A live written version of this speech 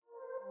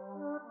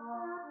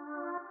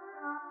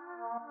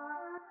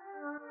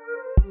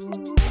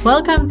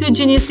Welcome to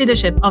Genius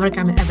Leadership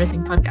Overcoming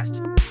Everything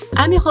podcast.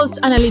 I'm your host,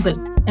 Anna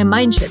Liebel, a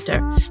mind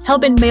shifter,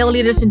 helping male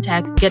leaders in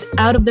tech get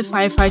out of the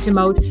firefighter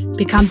mode,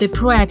 become the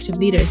proactive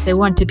leaders they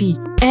want to be,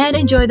 and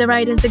enjoy the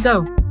ride as they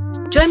go.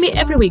 Join me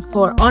every week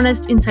for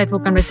honest,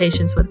 insightful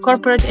conversations with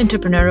corporate,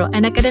 entrepreneurial,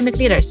 and academic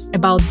leaders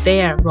about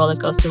their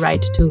rollercoaster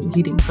ride to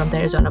leading from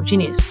their zone of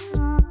genius.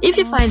 If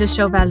you find the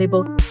show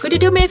valuable, could you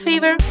do me a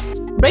favor?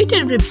 Rate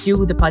and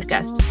review the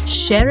podcast.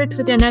 Share it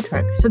with your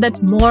network so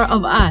that more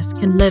of us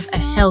can live a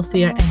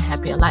healthier and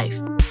happier life.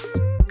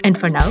 And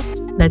for now,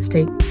 let's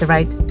take the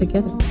ride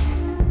together.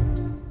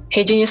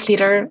 Hey, Genius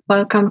Leader.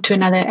 Welcome to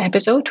another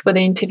episode with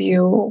an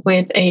interview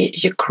with a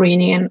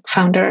Ukrainian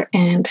founder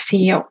and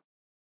CEO.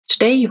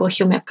 Today, you will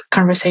hear my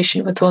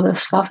conversation with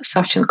Vladyslav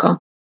Savchenko.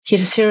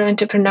 He's a serial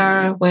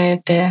entrepreneur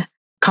with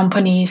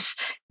companies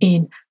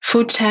in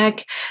food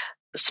tech,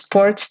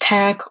 sports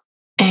tech,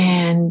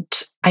 and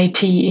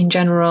IT in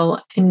general.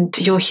 And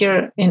you'll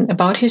hear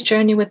about his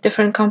journey with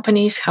different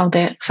companies, how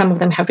some of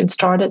them have been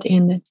started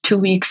in 2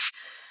 weeks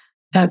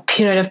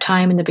period of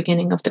time in the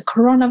beginning of the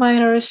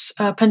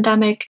coronavirus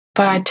pandemic.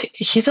 But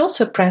he's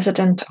also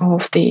president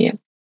of the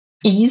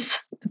EASE,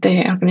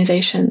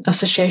 the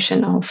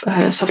Association of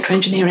Software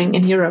Engineering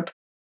in Europe.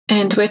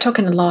 And we're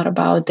talking a lot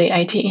about the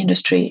IT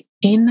industry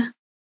in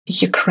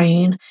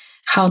Ukraine,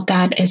 how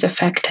that is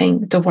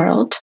affecting the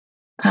world,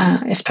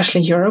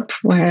 especially Europe,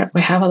 where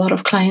we have a lot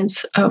of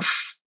clients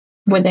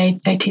with the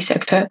IT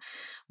sector.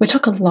 We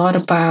talk a lot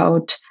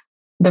about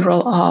the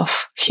role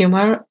of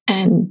humor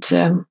and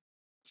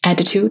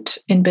attitude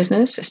in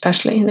business,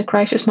 especially in the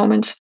crisis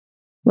moments.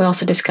 We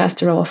also discussed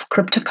the role of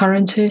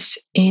cryptocurrencies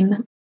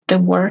in the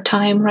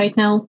wartime right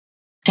now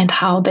and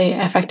how they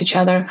affect each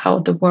other, how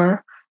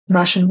the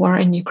Russian war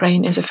in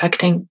Ukraine is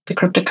affecting the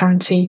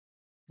cryptocurrency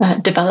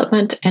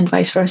development and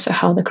vice versa,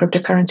 how the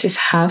cryptocurrencies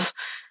have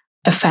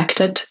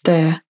affected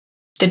the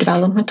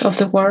development of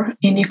the war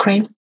in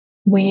Ukraine.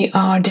 We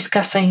are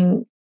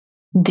discussing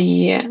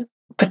the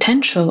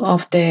potential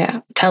of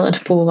the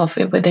talent pool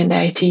within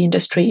the IT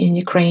industry in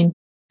Ukraine,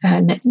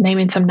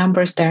 naming some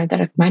numbers there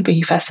that it might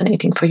be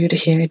fascinating for you to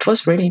hear. It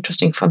was really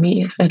interesting for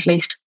me, at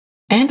least.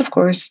 And of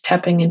course,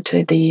 tapping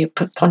into the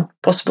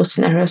possible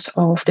scenarios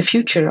of the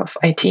future of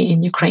IT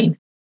in Ukraine.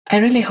 I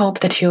really hope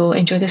that you'll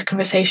enjoy this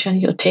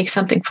conversation. You'll take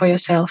something for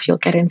yourself. You'll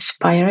get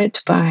inspired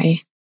by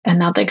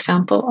another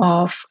example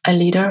of a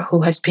leader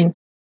who has been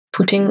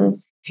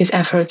putting his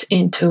efforts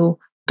into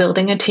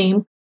building a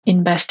team,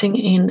 investing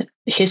in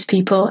his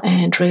people,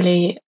 and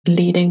really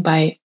leading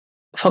by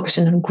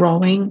focusing on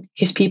growing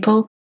his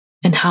people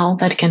and how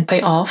that can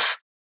pay off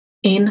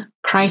in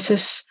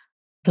crisis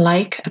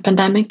like a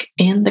pandemic,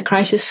 in the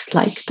crisis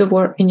like the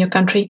war in your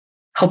country.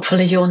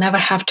 Hopefully you'll never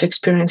have to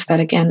experience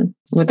that again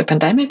with the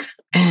pandemic,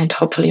 and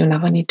hopefully you'll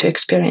never need to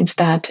experience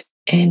that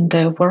in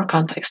the war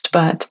context.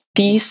 But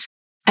these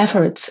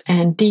efforts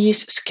and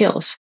these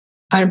skills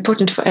are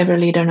important for every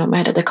leader, no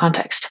matter the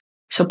context.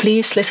 So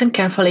please listen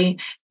carefully,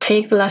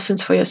 take the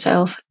lessons for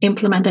yourself,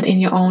 implement it in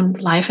your own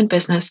life and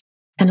business,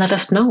 and let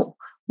us know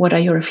what are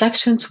your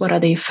reflections, what are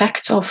the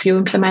effects of you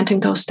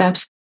implementing those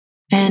steps,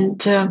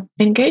 and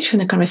engage in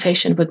the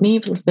conversation with me,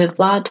 with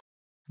Vlad,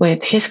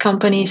 with his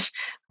companies.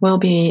 We'll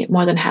be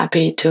more than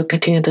happy to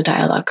continue the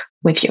dialogue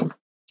with you.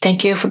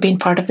 Thank you for being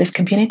part of this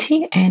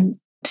community, and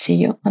see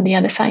you on the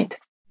other side.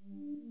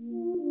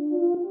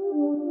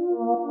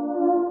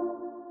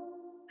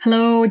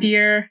 Hello,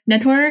 dear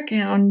network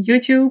on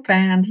YouTube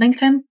and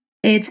LinkedIn.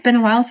 It's been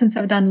a while since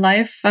I've done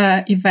live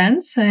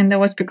events, and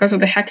that was because of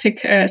the hectic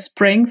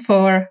spring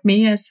for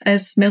me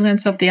as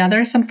millions of the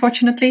others,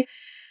 unfortunately.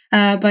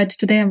 But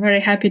today I'm very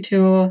happy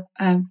to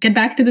get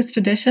back to this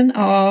tradition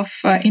of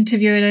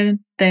interviewing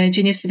the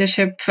Genius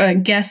Leadership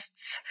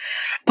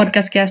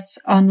podcast guests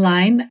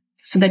online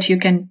so that you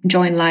can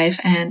join live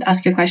and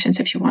ask your questions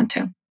if you want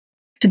to.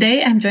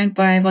 Today, I'm joined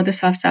by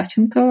Vladyslav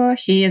Savchenko.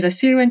 He is a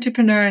serial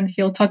entrepreneur, and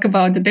he'll talk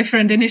about the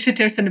different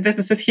initiatives and the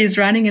businesses he's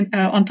running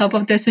on top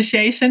of the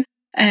association.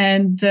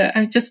 And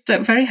I'm just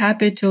very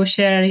happy to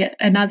share yet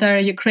another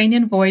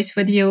Ukrainian voice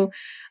with you,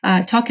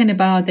 talking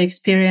about the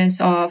experience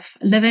of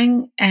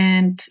living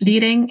and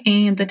leading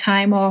in the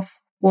time of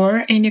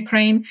war in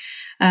Ukraine,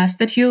 so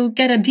that you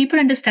get a deeper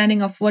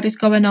understanding of what is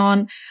going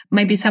on,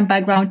 maybe some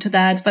background to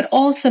that, but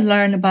also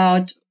learn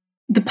about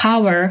the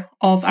power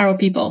of our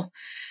people.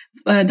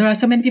 There are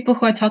so many people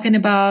who are talking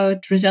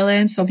about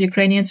resilience of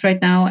Ukrainians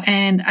right now,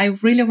 and I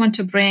really want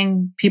to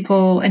bring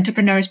people,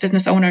 entrepreneurs,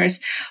 business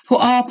owners, who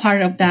are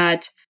part of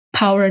that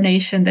power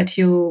nation that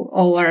you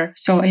all are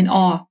so in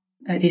awe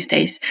these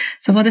days.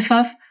 So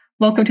Vladyslav,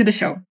 welcome to the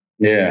show.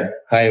 Yeah.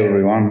 Hi,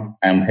 everyone.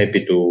 I'm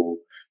happy to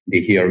be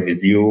here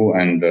with you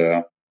and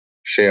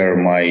share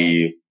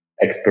my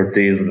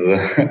expertise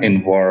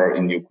in war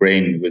in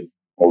Ukraine with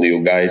all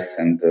you guys.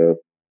 And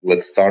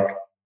let's start.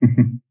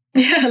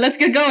 Yeah, let's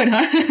get going,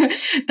 huh?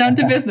 Down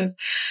to business.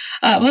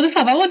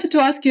 Vladyslav, I wanted to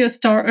ask you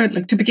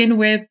to begin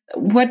with,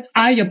 what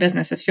are your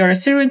businesses? You're a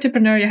serial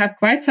entrepreneur. You have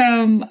quite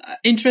some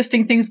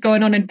interesting things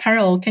going on in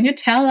parallel. Can you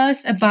tell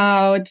us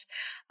about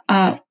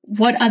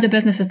what are the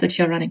businesses that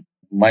you're running?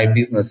 My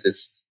business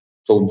is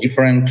So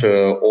different,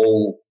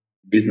 all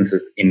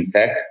businesses in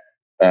tech.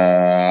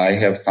 I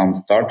have some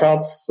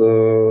startups.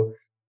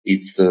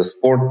 It's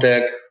sport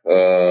tech,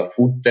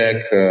 food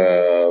tech,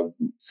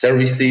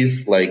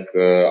 services like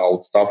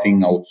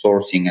outstaffing,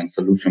 outsourcing, and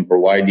solution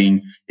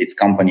providing. It's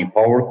company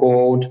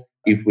PowerCode.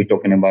 If we're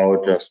talking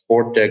about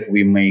sport tech,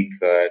 we make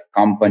a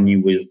company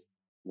with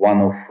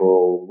one of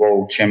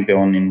world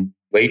champion in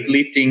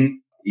weightlifting.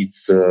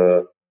 It's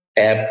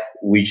app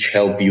which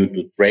help you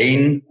to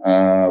train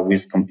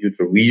with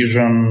computer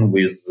vision,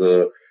 with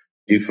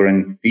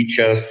different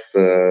features.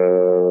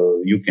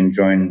 You can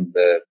join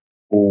the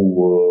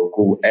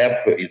cool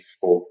app. It's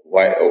called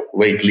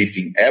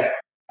weightlifting app.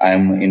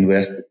 I'm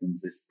invested in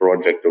this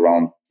project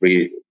around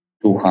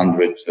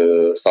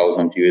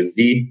 200,000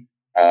 USD.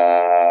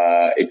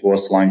 It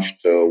was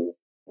launched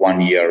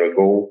 1 year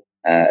ago.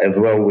 As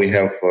well, we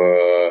have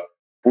a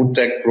food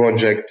tech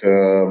project,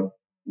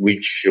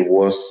 which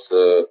was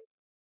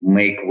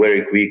made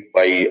very quick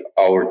by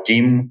our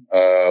team.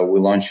 We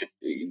launched it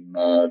in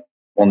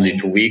only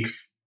 2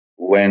 weeks.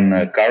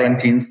 When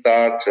quarantine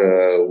start,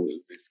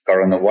 with this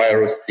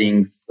coronavirus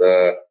things,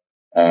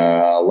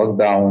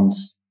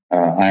 lockdowns,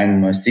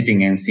 I'm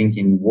sitting and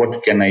thinking,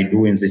 what can I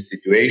do in this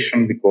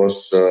situation?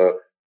 Because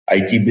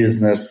IT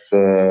business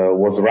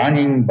was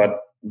running, but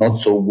not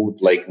so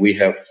good. Like we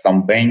have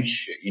some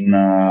bench in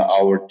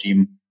our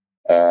team,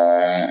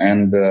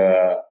 and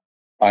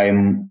my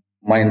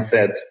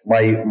mindset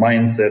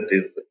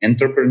is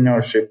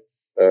entrepreneurship,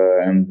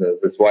 and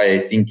that's why I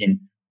thinking,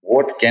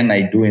 what can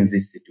I do in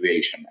this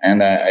situation?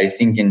 And I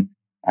thinking,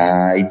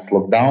 it's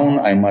lockdown.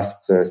 I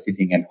must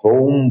sitting at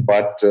home,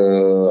 but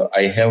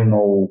I have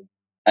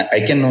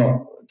I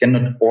cannot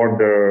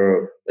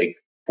order like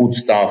food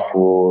stuff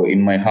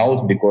in my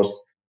house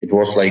because it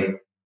was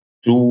like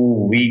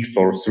 2 weeks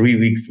or 3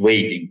 weeks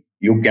waiting.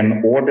 You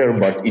can order,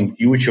 but in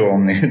future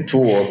only 2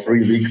 or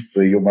 3 weeks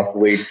you must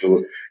wait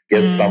to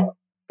get some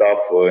stuff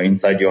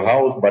inside your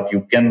house, but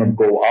you cannot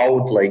go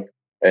out like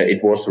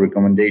it was a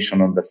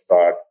recommendation on the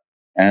start.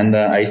 And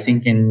I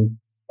thinking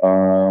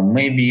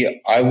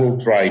maybe I will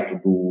try to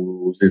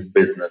do this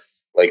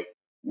business. Like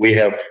we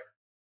have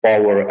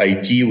Power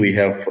IT, we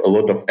have a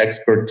lot of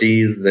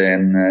expertise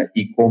and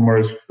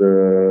e-commerce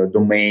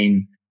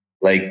domain.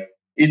 Like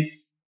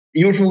it's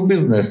usual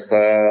business.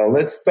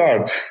 Let's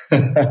start.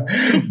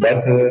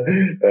 But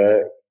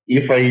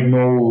if I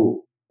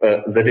know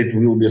that it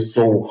will be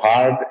so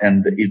hard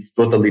and it's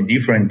totally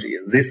different,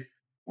 this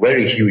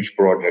very huge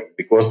project,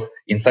 because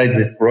inside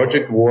this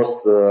project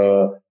was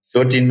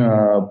 13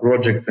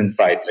 projects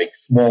inside, like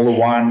small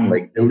one,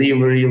 like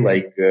delivery,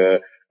 like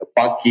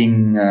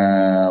packing,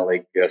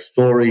 like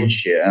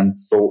storage and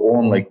so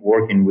on, like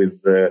working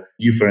with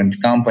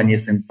different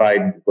companies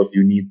inside, because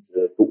you need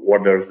to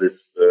order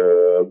this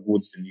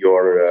goods in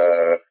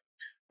your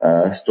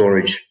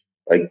storage.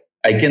 Like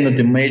I cannot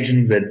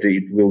imagine that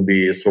it will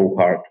be so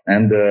hard.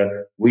 And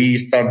we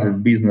start this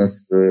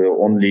business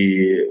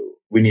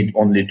we need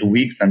only 2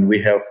 weeks, and we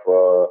have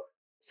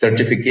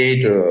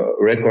certificate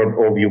record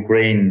of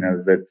Ukraine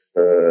that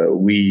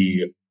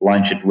we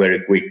launch it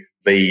very quick.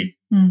 They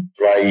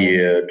try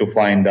to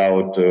find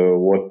out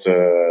what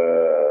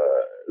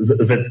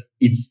that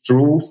it's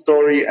true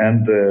story,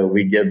 and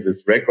we get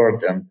this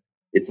record, and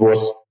it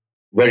was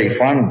very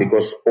fun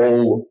because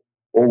all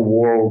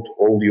world,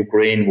 all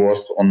Ukraine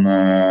was on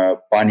a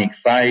panic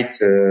side,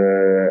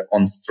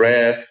 on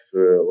stress,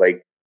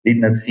 like did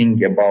not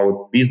think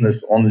about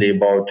business, only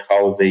about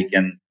how they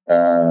can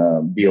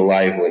be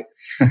alive. Like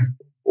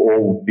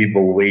all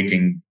people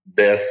waiting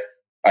death,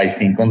 I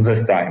think on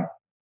this time,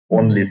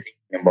 only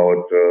thinking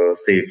about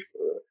safe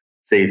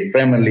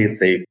family,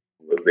 safe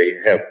they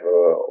have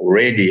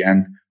already,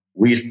 and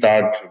we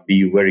start to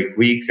be very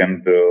quick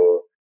and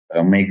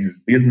make this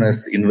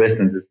business, invest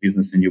in this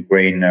business in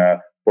Ukraine.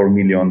 4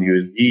 million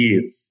USD.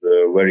 It's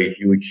a very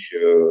huge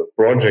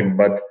project.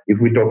 But if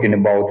we're talking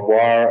about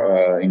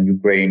war in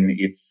Ukraine,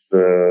 it's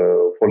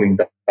falling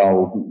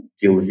down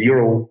till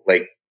zero.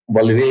 Like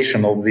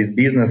valuation of this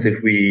business,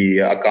 if we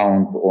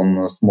account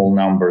on small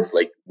numbers,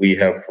 like we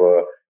have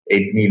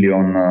 8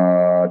 million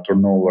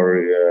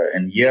turnover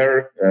in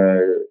year,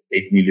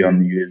 8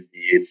 million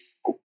USD. Its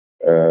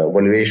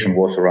valuation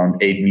was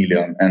around 8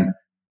 million, and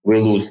we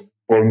lose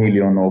 4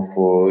 million of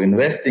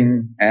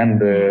investing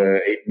and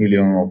 8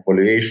 million of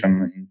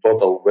valuation. In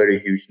total, very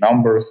huge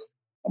numbers.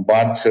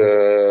 But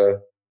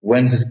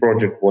when this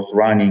project was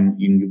running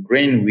in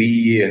Ukraine,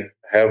 we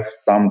have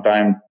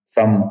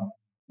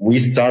we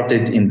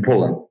started in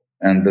Poland,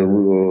 and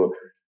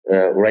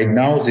right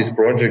now this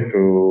project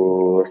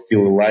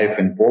still alive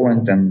in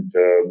Poland and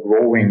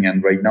growing.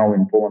 And right now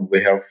in Poland we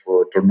have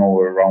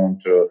turnover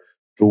around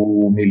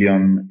 2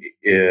 million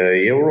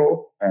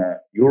euro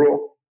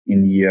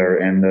in year,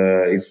 and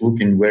it's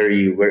looking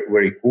very, very,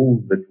 very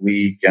cool that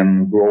we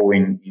can grow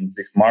in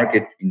this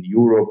market in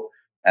Europe.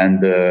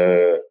 And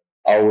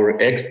our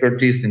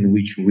expertise, in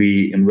which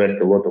we invest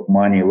a lot of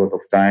money, a lot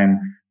of time,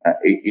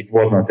 it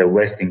was not a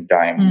wasting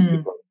time.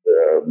 Because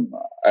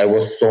I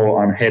was so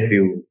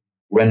unhappy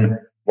when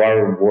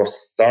war was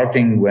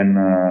starting, when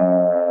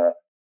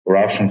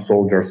Russian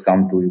soldiers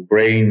come to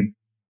Ukraine.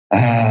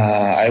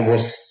 I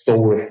was so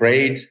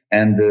afraid,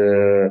 and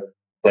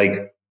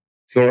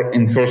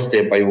in first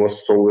step, I was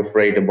so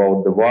afraid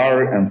about the war,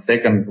 and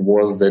second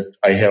was that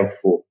I have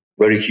a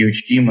very huge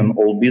team in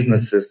all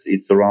businesses.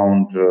 It's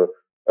around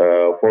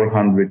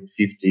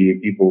 450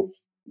 people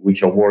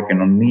which are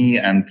working on me,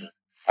 and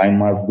I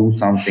must do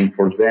something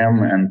for them,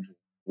 and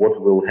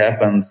what will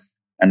happen.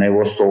 And I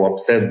was so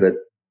upset that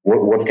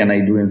what can I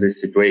do in this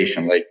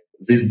situation? Like,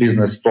 this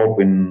business stopped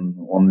in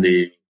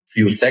only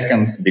few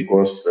seconds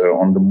because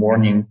on the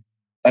morning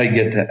I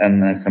get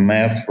an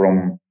SMS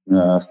from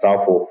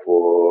staff of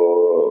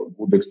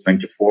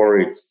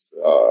Foodex24. It's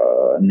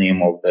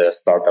name of the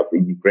startup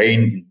in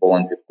Ukraine. In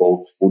Poland, it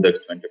calls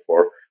Foodex24.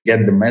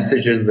 Get the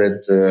messages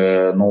that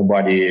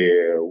nobody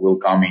will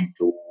come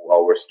into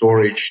our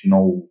storage.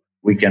 No,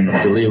 we can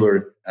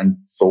deliver and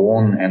so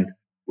on. And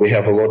we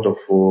have a lot of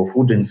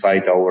food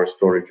inside our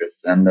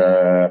storages and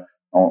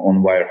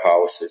on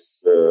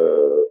warehouses.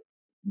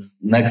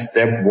 Next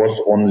step was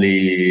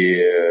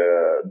only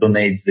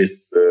donate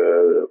this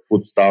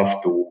food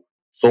stuff to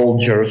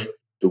soldiers,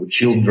 to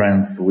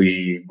children.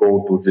 We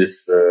go to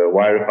this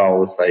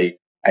warehouse.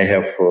 I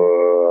have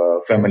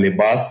a family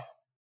bus.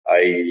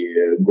 I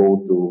go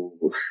to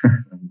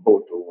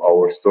go to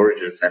our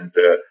storages and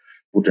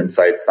put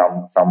inside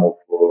some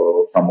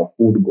of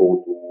food.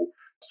 Go to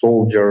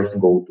soldiers.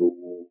 Go to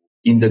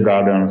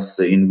kindergartens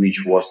in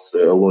which was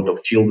a lot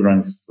of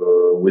children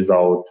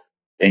without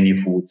any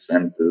foods,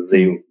 and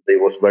they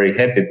was very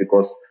happy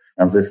because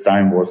at this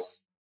time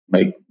was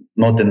like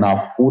not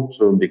enough food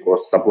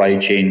because supply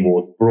chain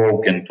was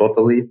broken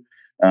totally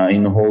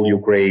in whole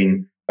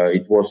Ukraine.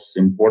 It was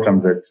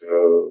important that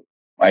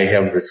I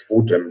have this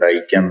food and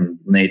I can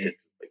donate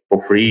it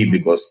for free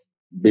because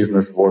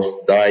business was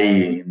die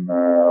in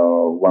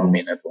 1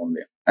 minute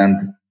only.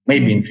 And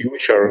maybe in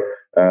future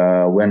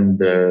when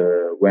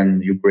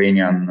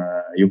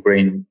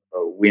Ukraine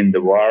win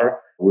the war,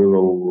 we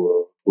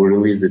will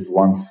release it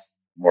once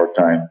more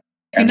time.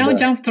 You now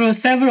jump through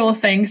several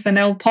things, and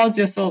I'll pause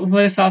yourself,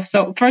 Vladyslav.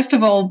 So first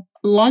of all,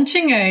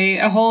 launching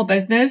a whole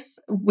business,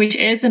 which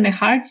is in a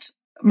hard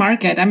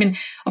market. I mean,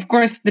 of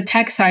course, the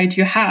tech side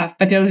you have,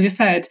 but as you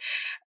said,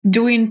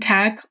 doing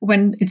tech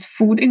when it's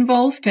food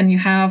involved and you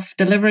have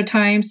delivery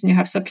times and you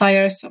have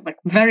suppliers, like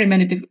very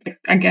many,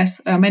 I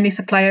guess, many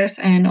suppliers.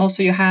 And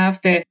also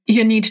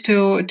you need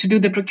to do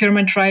the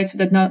procurement right so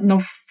that no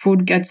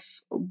food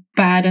gets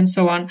bad and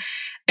so on.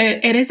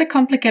 It is a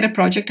complicated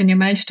project and you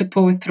managed to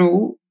pull it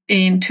through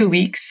in 2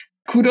 weeks.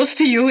 Kudos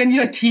to you and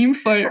your team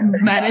for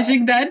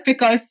managing that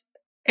because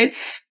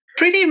it's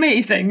pretty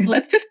amazing.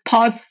 Let's just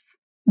pause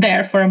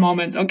there for a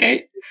moment,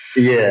 okay?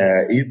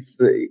 Yeah, it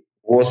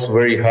was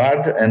very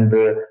hard. And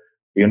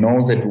you know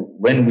that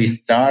when we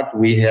start,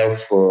 we have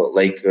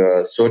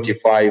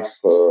 35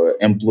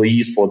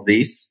 employees for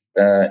this.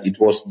 It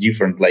was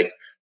different, like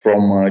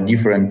from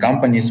different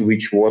companies,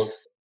 which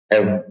was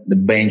have the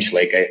bench.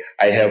 Like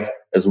I have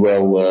as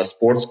well a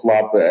sports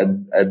club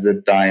at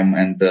that time,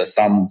 and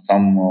some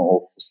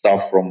of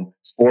staff from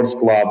sports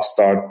club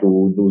start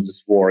to do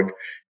this work.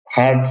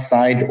 Hard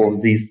side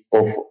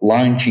of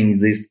launching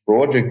this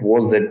project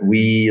was that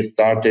we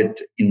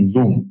started in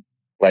Zoom.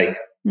 Like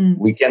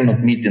we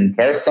cannot meet in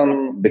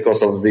person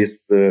because of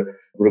this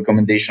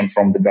recommendation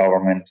from the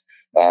government.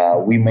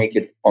 We make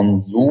it on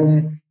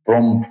Zoom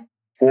from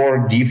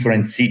 4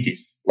 different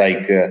cities.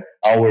 Like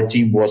our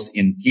team was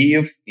in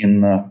Kiev,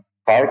 in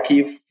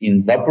Kharkiv, in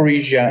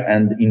Zaporizhia,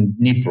 and in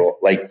Dnipro,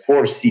 like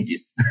 4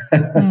 cities.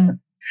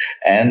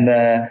 And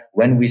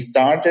when we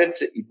started,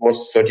 it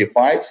was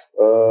 35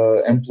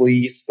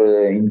 employees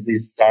in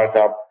this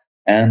startup.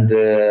 And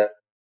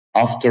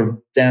after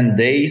 10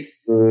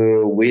 days,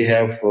 we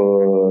have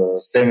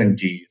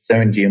 70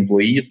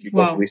 employees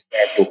because we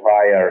start to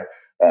hire,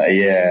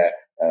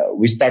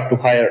 we start to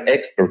hire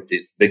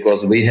expertise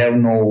because we have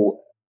no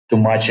too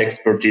much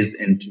expertise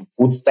into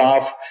food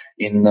stuff,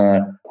 in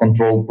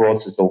control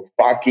process of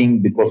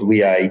packing, because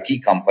we are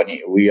IT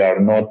company. We are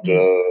not,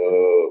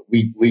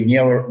 we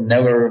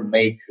never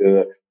make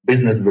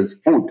business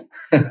with food.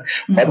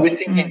 But we're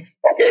thinking,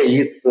 okay,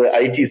 it's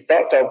IT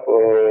startup.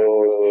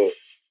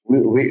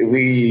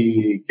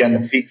 We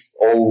can fix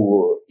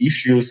all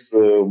issues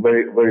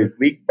very, very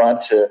quick.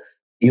 But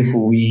if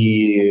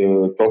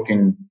we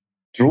talking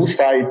true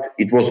side,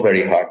 it was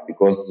very hard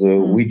because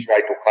we try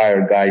to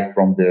hire guys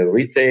from the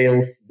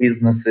retails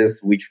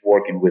businesses, which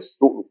working with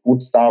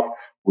food stuff,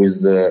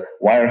 with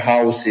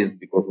warehouses,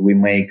 because we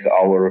make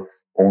our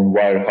own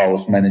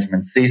warehouse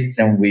management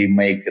system. We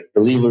make a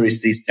delivery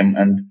system.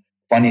 And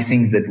funny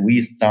thing that we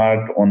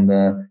start on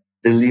the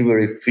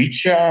delivery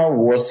feature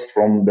was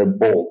from the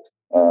Bolt,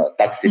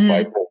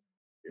 Taxify Bolt,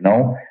 you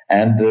know,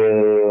 and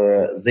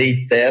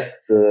they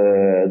test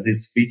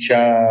this feature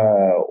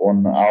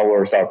on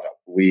our startup.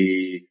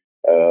 We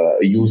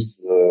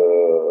use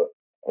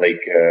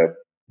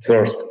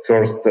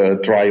first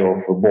try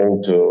of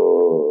Bolt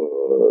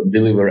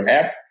deliver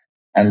app,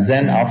 and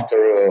then after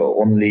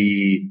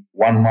only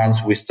 1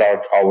 month we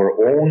start our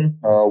own.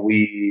 We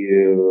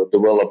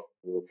develop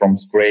from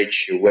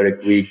scratch very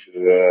quick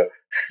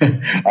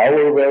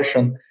our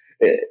version.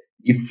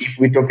 If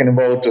we're talking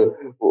about a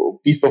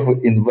piece of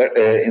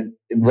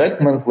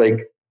investments,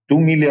 like 2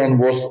 million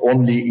was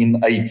only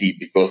in IT,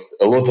 because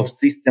a lot of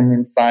system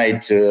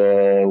inside,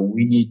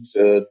 we need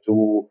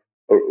to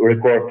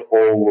record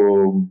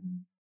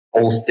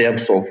all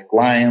steps of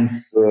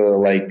clients,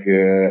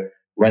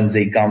 when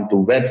they come to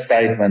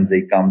website, when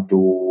they come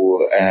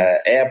to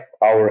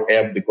our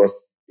app,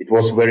 because it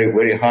was very,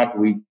 very hard.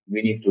 We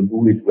need to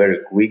do it very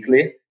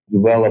quickly,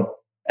 develop,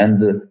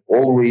 and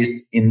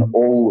always in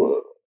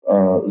all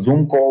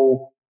Zoom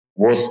call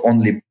was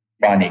only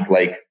panic,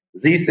 like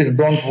this is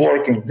not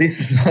working, this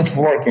is not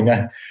working,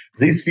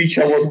 this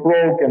feature was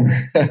broken,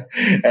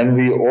 and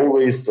we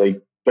always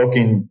like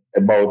talking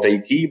about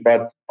IT.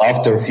 But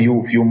after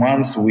few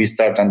months, we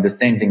start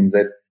understanding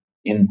that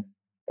in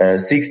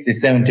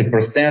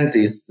 60-70%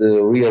 is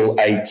real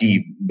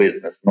IT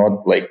business,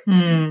 not like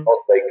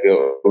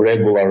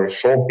regular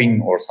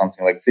shopping or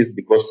something like this,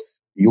 because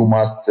you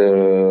must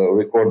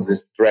record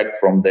this track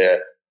from the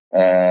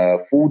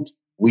food,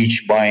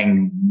 which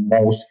buying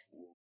most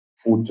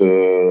food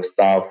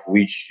stuff,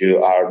 which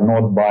are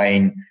not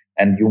buying,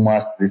 and you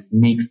must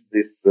mix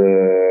these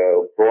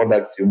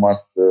products. You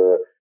must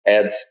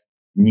add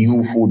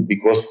new food,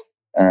 because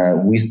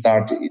we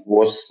started. It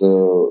was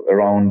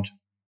around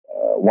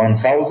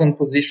 1,000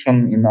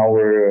 position in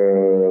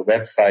our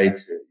website.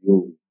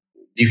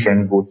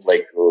 Different goods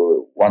like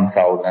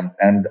 1,000,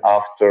 and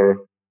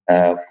after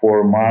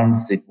 4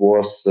 months, it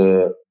was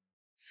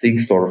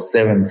 6,000 or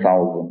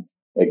 7,000.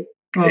 Like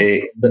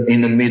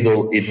in the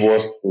middle, it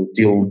was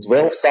till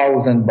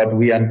 12,000, but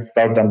we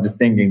start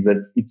understanding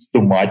that it's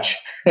too much.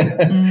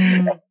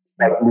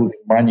 Start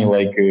losing money,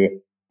 like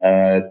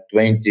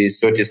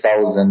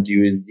 20-30,000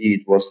 USD.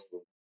 It was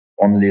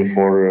only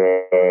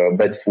for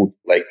bad food,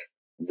 like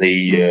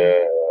they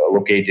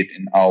located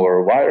in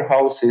our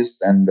warehouses,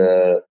 and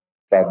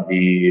that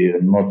be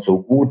not so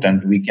good,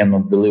 and we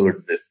cannot deliver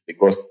this,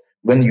 because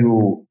when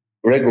you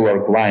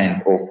regular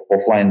client of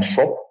offline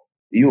shop,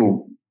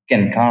 you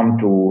can come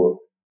to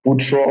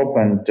food shop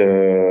and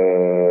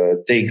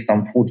take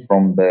some food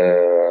from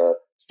the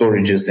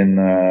storages in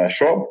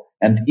shop,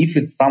 and if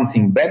it's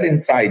something bad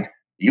inside,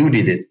 you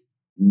did it,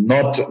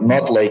 not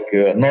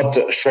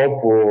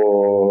shop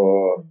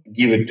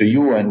give it to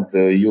you, and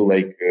you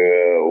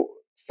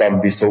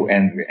start be so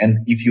angry. And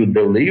if you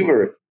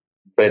deliver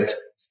bad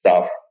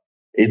stuff,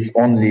 it's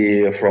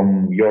only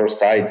from your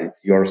side.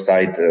 It's your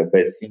side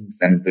bad things,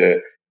 and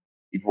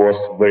it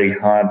was very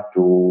hard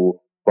to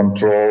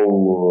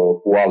control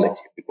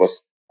quality,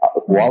 because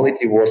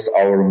quality was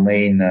our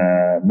main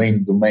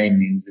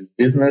domain in this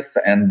business.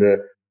 And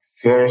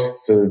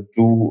first 2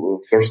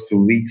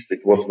 weeks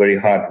it was very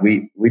hard.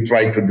 We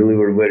tried to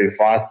deliver very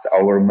fast.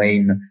 Our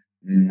main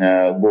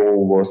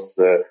goal was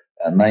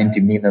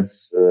 90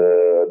 minutes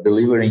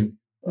delivering.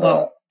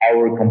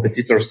 Our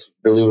competitors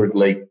delivered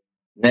like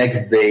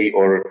next day,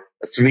 or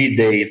 3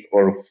 days,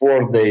 or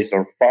 4 days,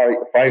 or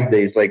 5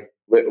 days, like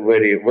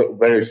very,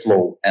 very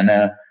slow. And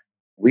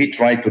we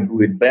tried to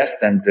do it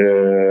best. And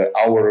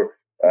our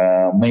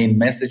main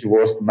message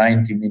was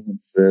 90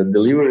 minutes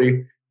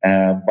delivery.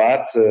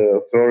 But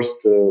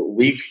first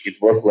week,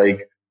 it was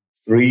like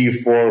 3,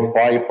 4,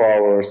 5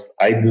 hours.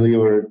 I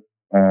delivered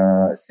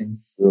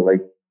since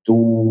like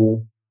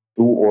 2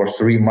 or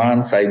 3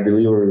 months. I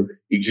delivered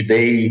each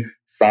day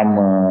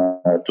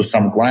to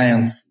some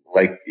clients.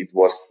 Like it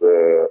was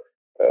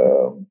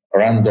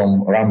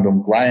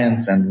random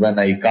clients, and when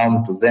I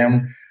come to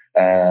them,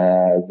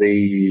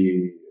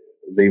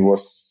 they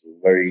was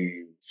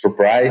very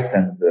surprised,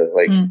 and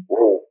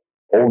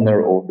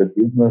owner of the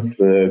business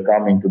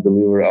coming to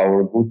deliver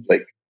our goods.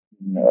 Like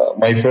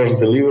my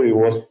first delivery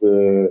was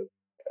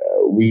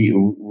we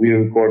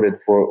recorded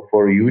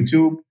for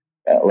YouTube.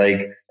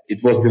 Like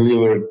it was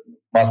delivered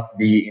must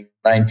be in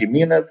 90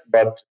 minutes,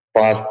 but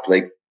past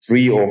like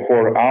 3 or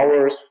 4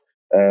 hours.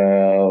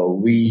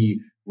 We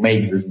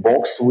make this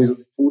box with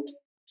food,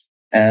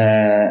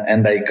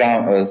 and I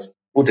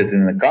put it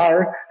in a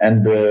car,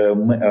 and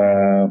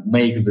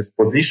make this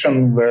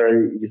position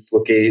where is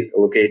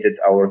located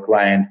our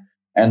client.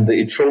 And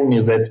it showed me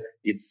that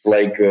it's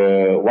like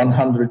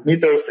 100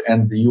 meters,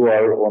 and you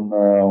are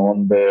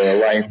on the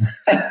line.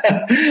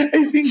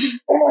 I think it's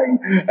fine.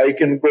 I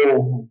can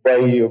go by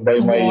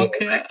my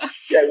walking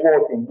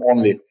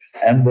only.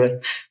 And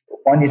the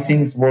funny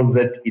things was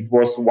that it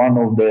was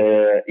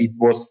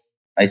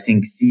I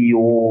think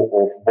CEO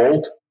of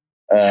Bolt.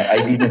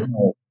 I didn't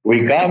know.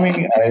 We're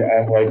coming.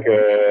 I'm like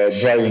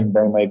driving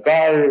by my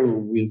car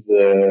with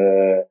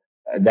a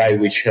guy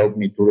which helped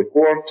me to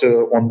record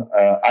on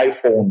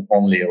iPhone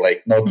only,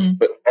 like not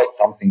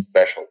something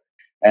special.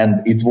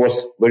 And it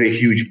was very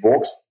huge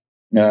box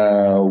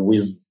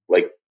with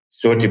like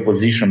 30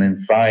 position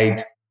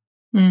inside.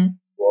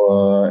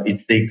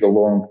 It's take a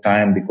long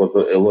time because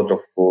a lot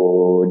of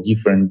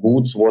different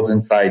goods was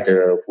inside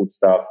food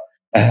stuff.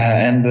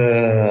 And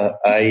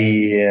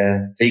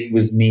I take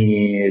with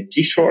me a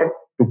T-shirt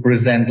to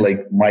present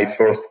like my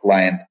first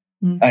client.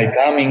 I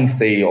coming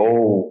say,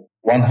 oh,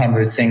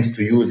 100 thanks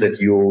to you that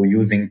you're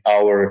using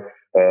our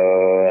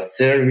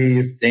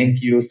service.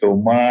 Thank you so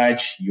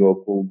much. You're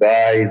a cool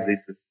guy.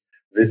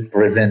 This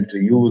present to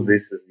you.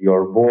 This is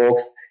your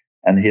box.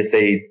 And he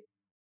said,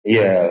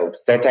 yeah,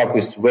 startup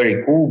is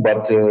very cool,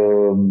 but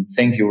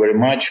thank you very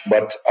much.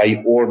 But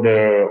I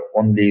order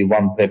only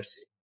one Pepsi.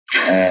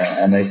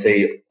 And I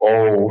say,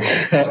 oh,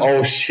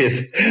 oh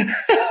shit.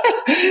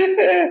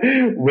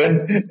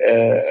 When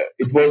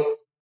it was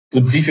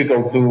too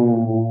difficult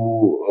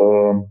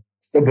to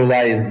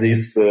stabilize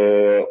this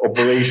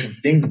operation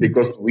thing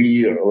because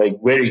we are like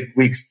very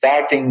quick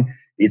starting.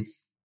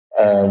 It's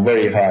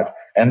very hard.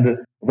 And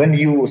when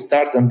you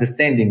start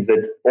understanding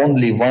that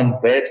only one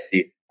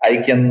Pepsi, I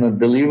can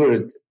deliver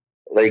it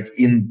like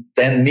in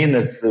 10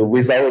 minutes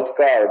without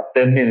car,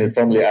 10 minutes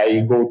only.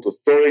 I go to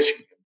storage,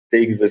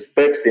 take this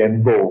Pepsi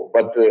and go.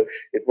 But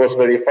it was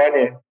very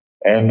funny.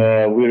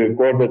 And we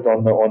recorded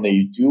on a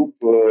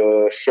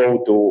YouTube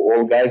show to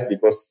all guys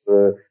because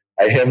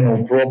I have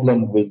no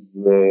problem with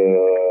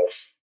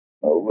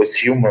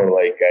humor.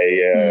 Like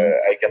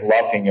I can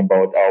laughing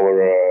about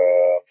our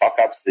fuck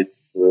ups.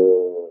 It's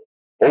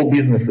all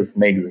businesses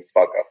make these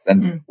fuck ups,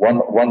 and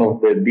one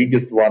of the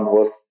biggest one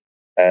was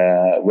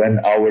when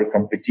our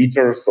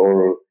competitors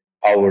or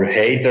our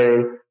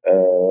hater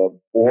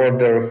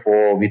order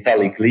for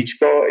Vitaly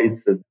Klitschko.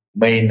 It's a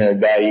main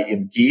guy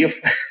in Kiev.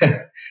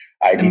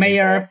 The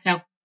mayor,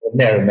 yeah.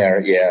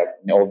 Mayor, yeah,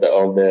 of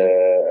the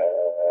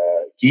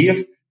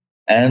Kiev.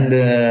 And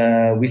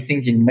we're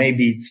thinking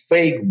maybe it's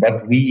fake,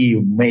 but we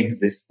make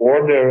this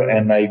order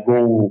and I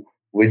go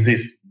with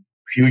this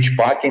huge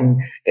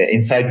packing.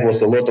 Inside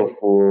was a lot of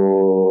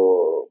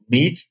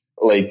meat.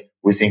 Like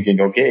we're thinking,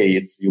 okay,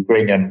 it's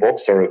Ukrainian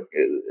boxer.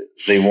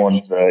 They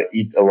won't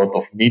eat a lot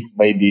of meat.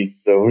 Maybe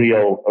it's a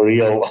real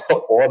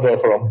order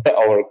from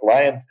our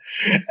client.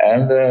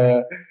 And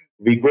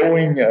we're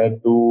going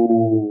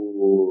to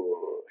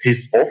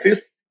his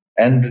office,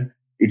 and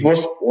it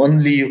was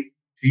only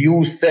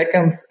few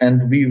seconds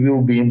and we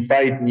will be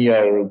inside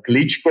near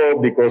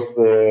Klitschko because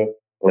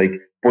like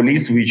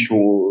police which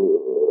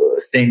were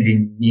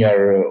standing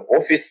near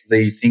office,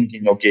 they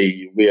thinking,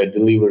 okay, we are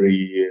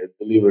delivery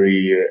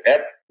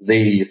app.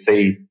 They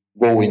say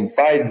go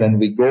inside, then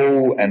we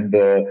go, and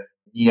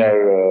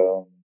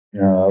near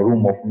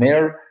room of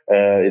mayor,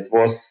 it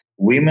was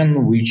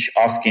women which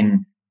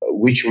asking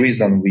which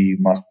reason we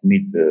must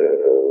meet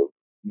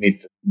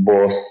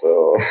boss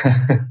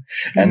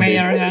and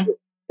mayor, yeah.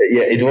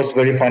 Yeah, it was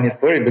very funny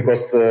story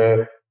because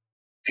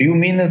few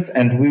minutes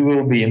and we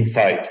will be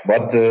inside,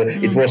 but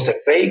it was a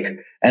fake,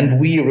 and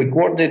we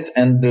recorded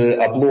and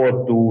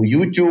upload to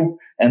YouTube,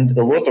 and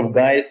a lot of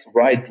guys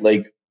write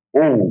like,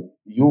 oh,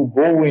 you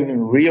go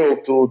in real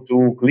to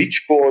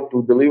Klitschko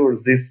to deliver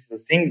this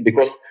thing,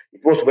 because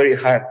it was very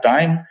hard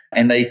time,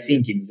 and I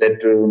thinking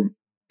that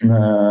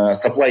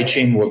supply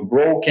chain was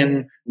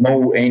broken,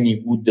 no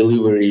any good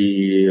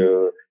delivery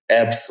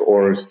apps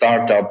or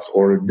startups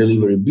or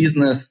delivery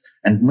business,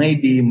 and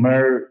maybe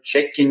more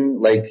checking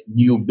like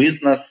new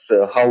business,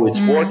 how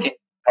it's working,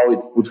 how it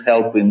could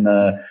help in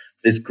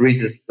this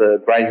crisis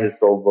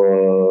of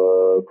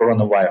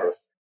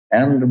coronavirus.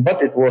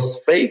 But it was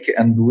fake,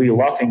 and we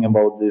laughing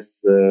about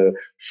this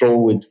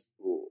show it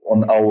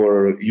on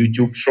our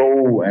YouTube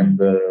show, and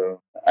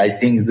I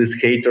think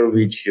this hater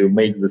which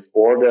makes this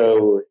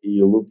order,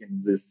 he look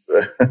in this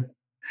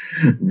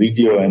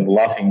video and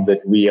laughing that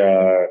we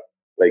are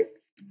like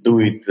do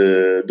it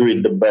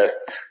the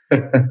best.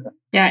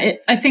 Yeah,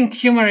 I think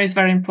humor is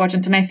very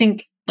important, and I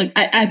think like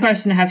I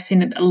personally have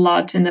seen it a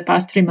lot in the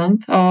past 3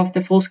 months of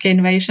the full-scale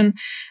invasion,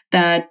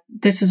 that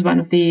this is one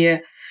of the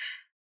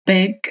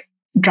big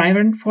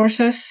driving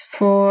forces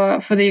for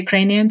the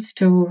Ukrainians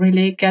to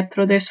really get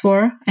through this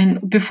war.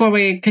 And before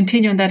we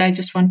continue on that, I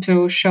just want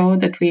to show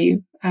that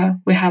we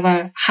have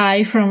a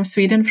hi from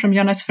Sweden from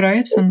Jonas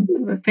Freud, and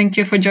thank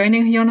you for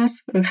joining,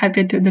 Jonas. We're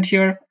happy that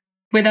you're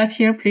with us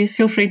here. Please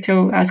feel free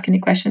to ask any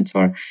questions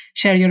or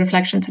share your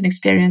reflections and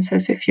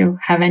experiences if you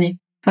have any.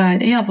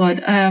 But yeah,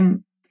 Vlad,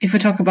 if we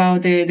talk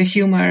about the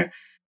humor,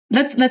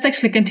 let's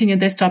actually continue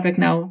this topic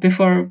now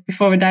before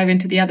we dive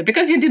into the other,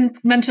 because you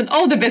didn't mention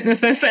all the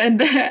businesses and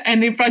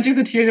the projects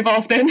that you're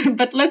involved in.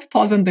 But let's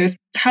pause on this.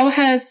 How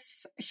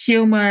has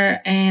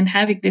humor and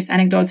having these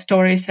anecdote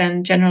stories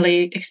and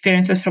generally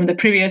experiences from the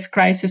previous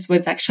crisis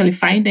with actually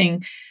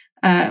finding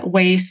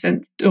ways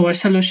or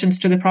solutions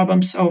to the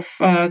problems of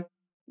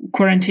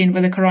quarantine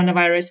with the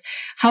coronavirus,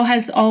 how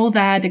has all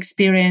that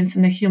experience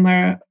and the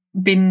humor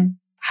been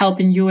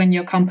helping you and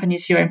your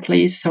companies, your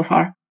employees so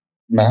far?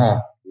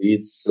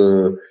 It's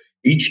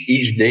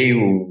each day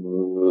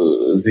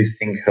this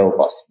thing help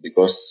us,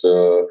 because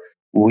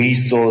we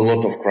saw a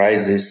lot of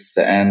crisis,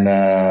 and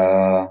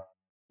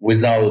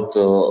without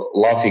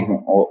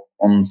laughing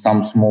on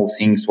some small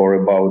things or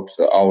about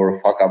our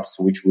fuck ups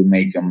which we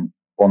make on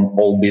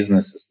all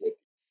businesses, like,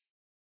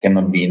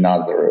 cannot be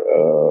another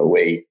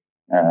way.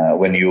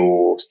 When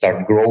you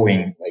start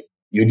growing, like,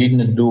 you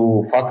didn't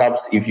do fuck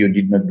ups if you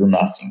did not do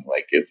nothing.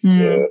 Like,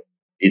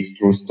 it's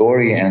true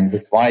story, and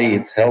that's why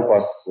it's helped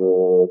us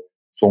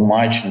so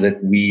much that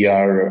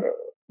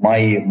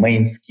my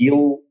main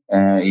skill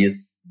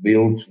is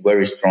build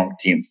very strong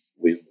teams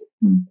with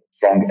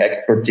strong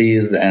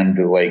expertise and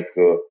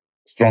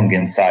strong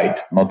insight,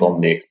 not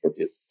only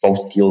expertise.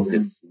 Soft skills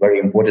is very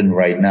important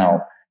right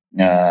now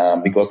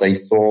because I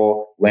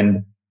saw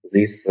when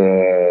this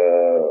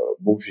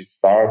bullshit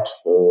start,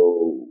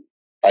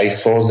 I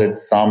saw that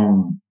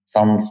some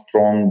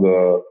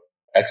strong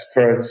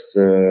experts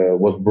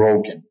was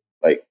broken.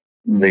 Like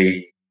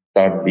they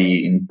start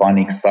be in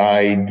panic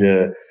side,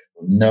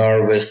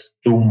 nervous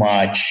too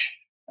much,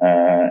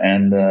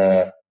 and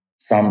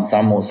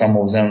some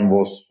of them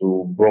was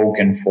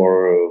broken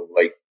for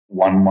like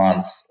 1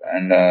 month,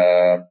 and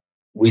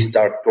we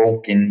start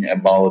talking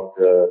about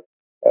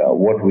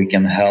what we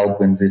can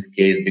help in this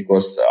case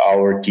because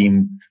our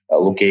team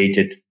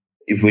located.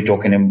 If we're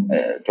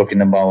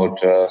talking about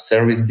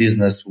service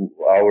business,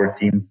 our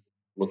team's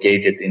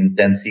located in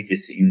 10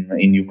 cities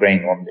in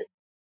Ukraine only,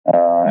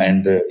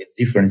 and it's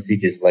different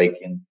cities like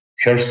in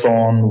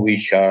Kherson,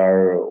 which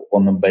are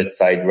on the bad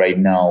side right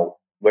now.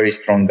 Very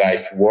strong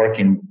guys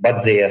working,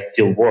 but they are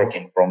still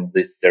working from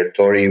this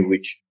territory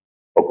which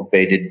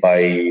occupied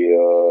by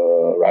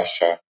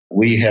Russia.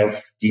 We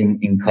have team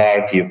in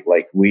Kharkiv.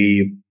 Like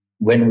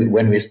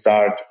when we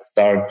start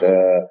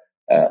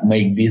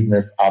make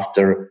business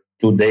after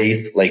 2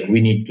 days, like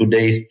we need 2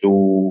 days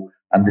to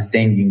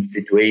understanding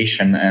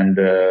situation and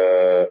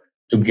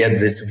to get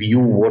this view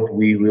what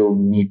we will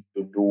need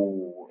to do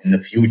in the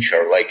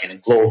future, like in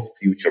close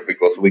future,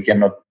 because we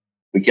cannot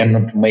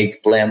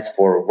make plans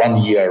for 1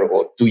 year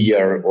or 2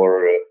 year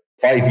or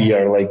 5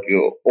 year. Like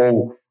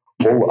all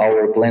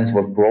our plans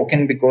was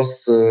broken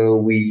because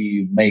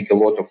we make a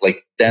lot of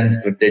like 10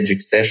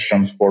 strategic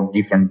sessions for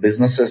different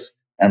businesses,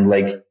 and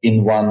like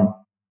in one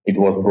it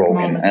was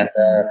broken. And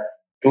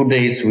 2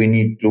 days we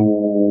need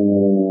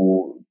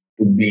to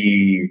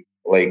be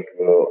like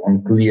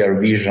on clear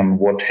vision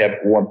what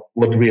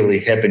really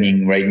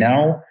happening right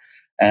now.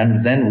 And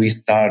then we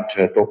start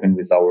talking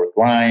with our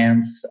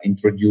clients,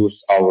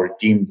 introduce our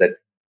team that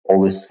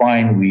all is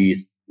fine. We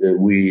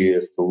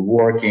still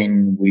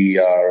working. We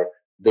are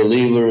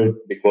delivered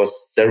because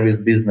service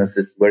business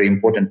is very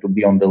important to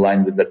be on the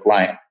line with the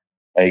client.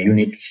 You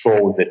need to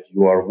show that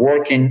you are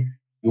working.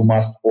 You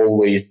must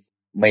always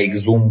make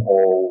Zoom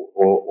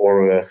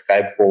or a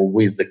Skype call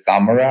with the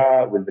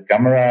camera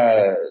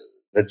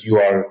that you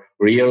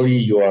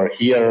are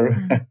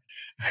here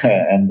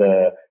and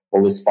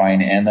all is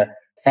fine. And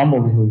some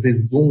of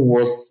this Zoom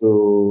was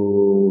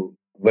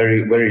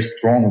very, very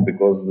strong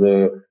because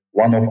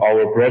one of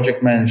our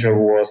project manager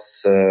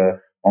was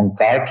on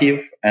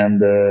Kharkiv,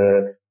 and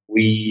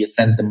we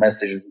sent the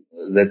message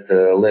that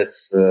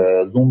let's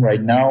Zoom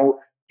right now.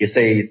 He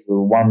says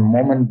one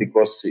moment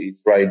because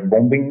it's right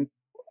bombing,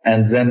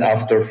 and then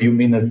after a few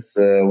minutes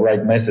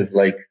write message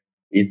like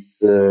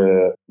it's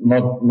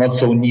not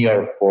so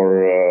near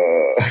for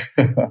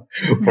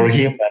for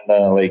him,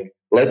 and like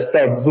let's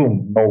start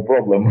Zoom, no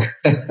problem.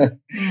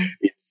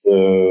 It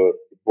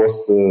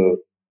was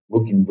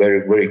looking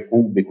very, very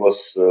cool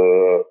because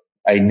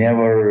I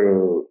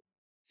never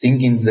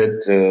thinking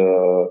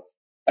that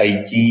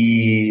IT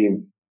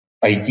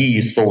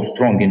is so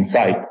strong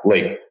inside.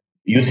 Like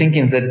you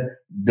thinking that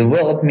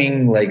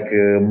developing, like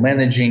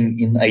managing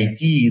in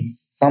IT,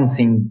 it's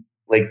something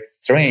like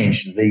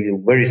strange. They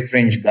very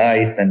strange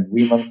guys and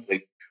women,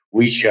 like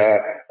which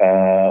are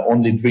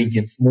only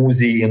drinking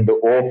smoothie in the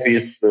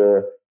office.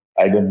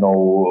 I don't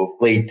know,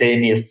 play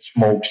tennis,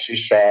 smoke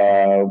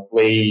shisha,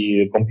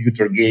 play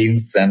computer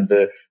games, and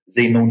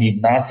they don't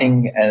need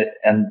nothing.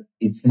 And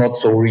it's not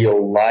so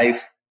real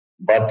life.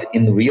 But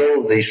in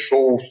real, they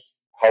show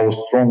how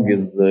strong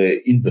is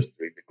the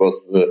industry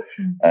because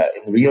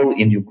in real,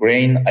 in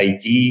Ukraine,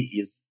 IT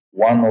is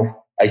one of,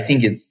 I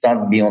think it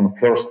start being on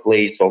first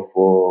place of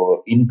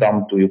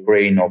income to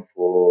Ukraine of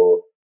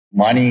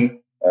money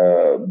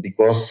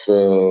because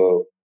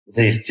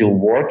they still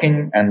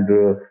working, and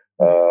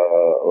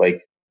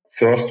like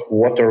first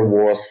quarter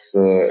was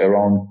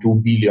around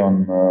 2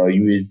 billion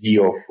USD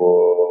of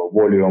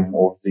volume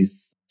of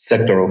this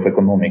sector of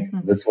economic.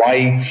 That's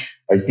why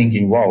I'm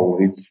thinking, wow,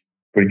 it's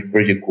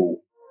pretty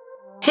cool.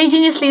 Hey,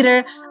 Genius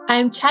Leader,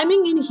 I'm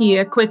chiming in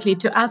here quickly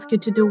to ask you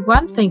to do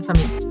one thing for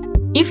me.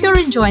 If you're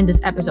enjoying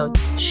this episode,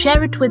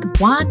 share it with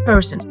one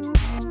person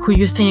who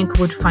you think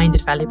would find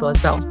it valuable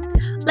as well.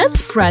 Let's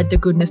spread the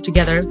goodness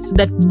together so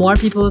that more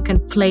people can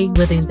play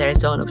within their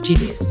zone of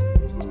genius.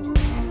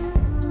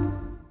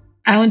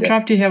 I'll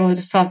interrupt you here,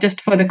 Vladyslav,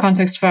 just for the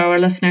context for our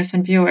listeners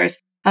and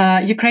viewers.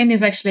 Ukraine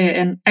is actually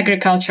an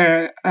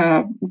agriculture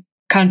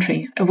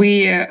country.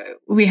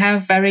 We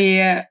have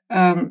very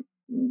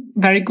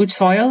good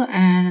soil,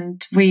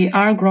 and we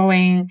are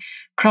growing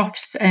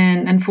crops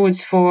and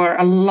foods for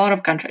a lot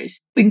of countries.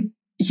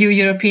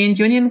 European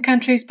Union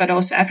countries, but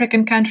also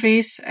African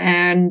countries,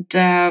 and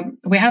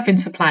we have been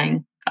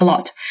supplying a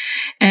lot.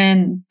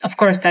 And of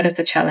course, that is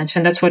the challenge.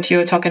 And that's what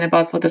you're talking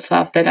about,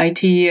 Vladyslav, that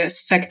IT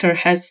sector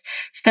has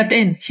stepped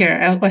in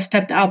here or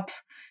stepped up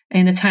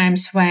in the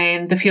times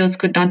when the fields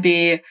could not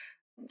be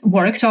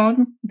worked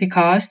on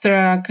because there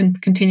are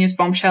continuous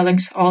bomb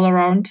shellings all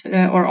around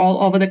or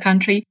all over the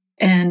country,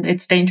 and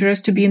it's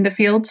dangerous to be in the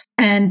field.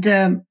 And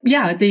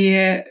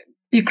the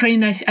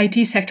Ukraine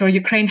IT sector,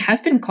 Ukraine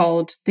has been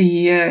called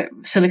the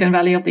Silicon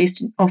Valley of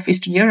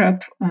Eastern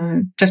Europe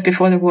just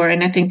before the war.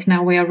 And I think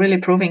now we are really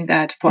proving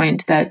that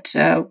point, that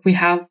we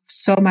have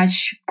so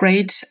much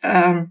great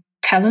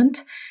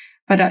talent,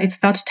 but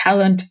it's not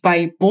talent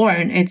by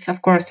born. It's,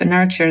 of course, the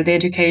nurture, the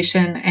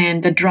education,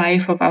 and the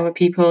drive of our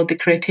people, the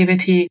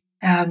creativity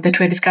that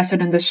we discussed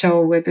on the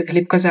show with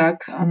Gleb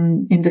Kozak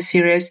in the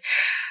series,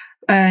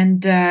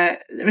 and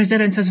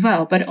resilience as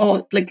well. But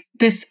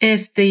this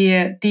is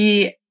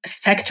the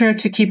sector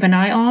to keep an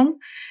eye on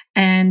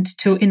and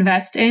to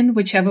invest in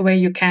whichever way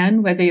you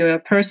can, whether you're a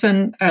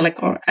person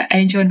or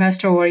angel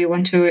investor, or you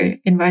want to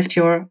invest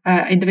your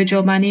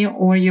individual money,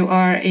 or you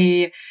are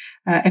a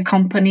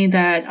company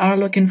that are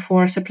looking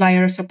for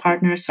suppliers or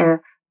partners,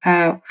 or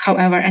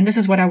however. And this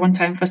is what I want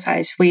to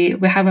emphasize. We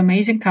have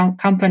amazing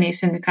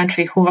companies in the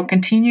country who are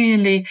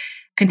continuously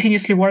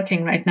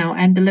working right now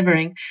and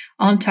delivering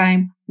on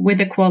time with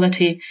the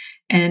quality.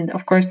 And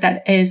of course,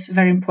 that is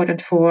very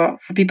important for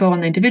people on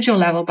the individual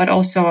level, but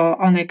also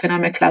on the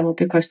economic level,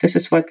 because this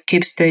is what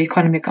keeps the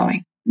economy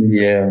going.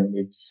 Yeah,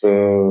 it's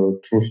a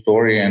true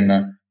story.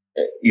 And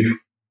if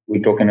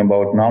we're talking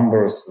about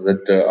numbers,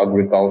 that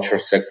agriculture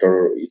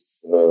sector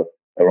is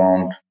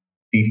around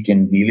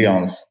 15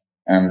 billions,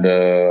 and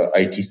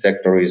IT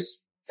sector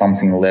is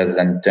something less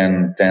than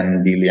 10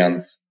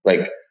 billions,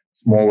 like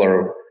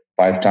smaller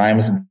 5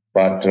 times.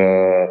 But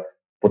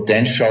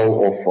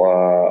potential of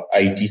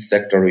IT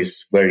sector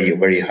is very,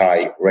 very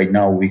high. Right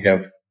now, we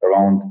have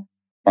around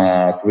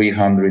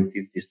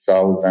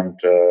 350,000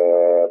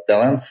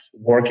 talents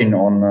working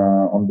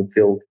on the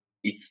field.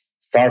 It's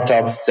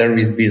startups,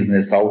 service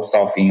business,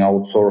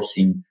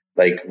 outsourcing,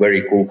 like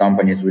very cool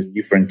companies with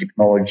different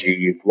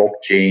technology,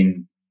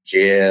 blockchain,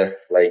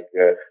 JS,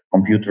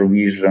 computer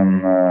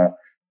vision,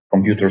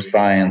 computer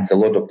science. A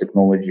lot of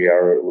technology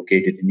are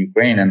located in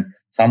Ukraine, and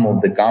some of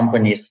the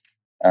companies,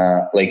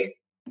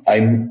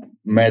 I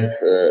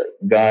met a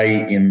guy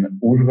in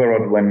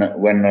Uzhhorod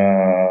when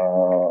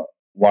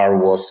war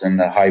was in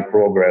high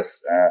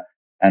progress,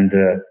 and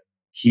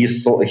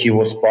he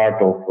was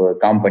part of a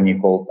company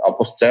called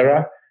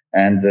Apostera,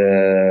 and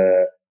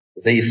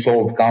they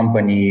sold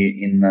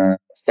company in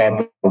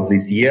start of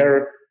this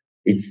year.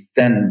 It's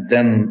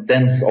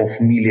tens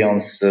of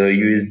millions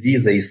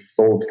USD. They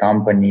sold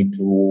company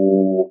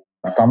to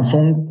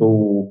Samsung.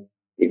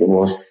 It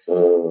was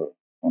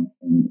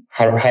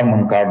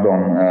Harman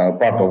Kardon.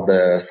 Part of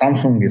the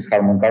Samsung is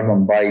Harman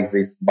Kardon buys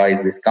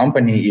this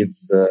company.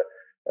 It's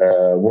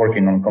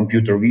working on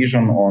computer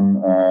vision,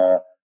 on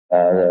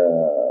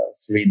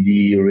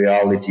 3D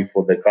reality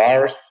for the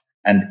cars,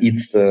 and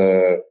it's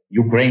a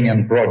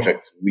Ukrainian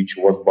project which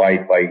was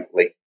bought by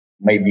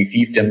maybe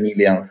 15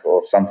 millions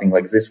or something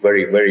like this.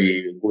 Very,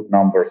 very good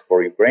numbers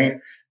for Ukraine.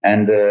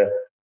 And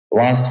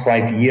last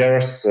 5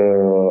 years,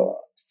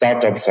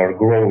 startups are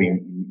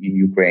growing in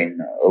Ukraine.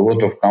 A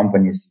lot of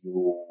companies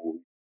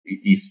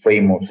is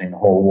famous in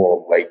whole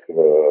world, like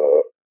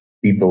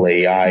People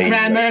AI.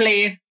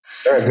 Grammarly.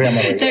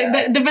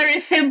 The very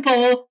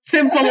simple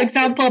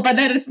example, but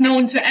that is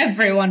known to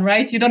everyone,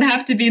 right? You don't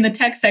have to be in the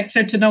tech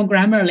sector to know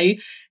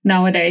Grammarly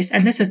nowadays.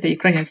 And this is the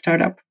Ukrainian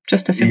startup.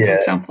 Just a simple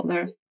example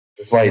there.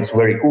 That's why it's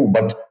very cool.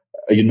 But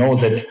you know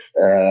that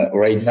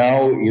right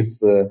now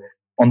is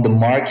on the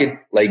market,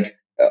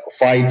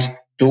 fight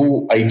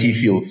two IT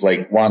fields.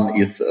 Like one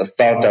is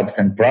startups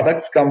and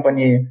products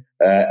company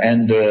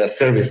and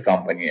service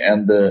company.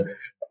 And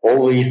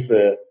always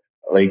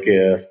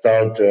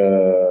start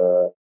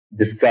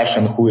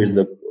discussion who is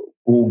the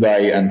cool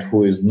guy and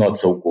who is not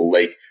so cool.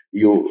 Like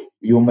you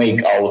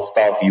make out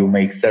stuff, you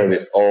make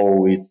service.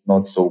 Oh, it's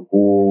not so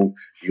cool.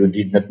 You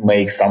did not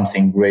make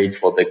something great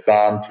for the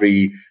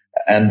country.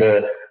 And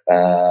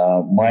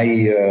my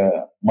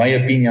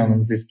opinion in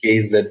this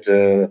case that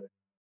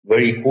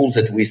very cool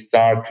that we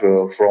start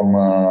from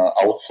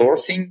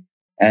outsourcing,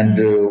 and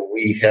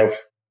we have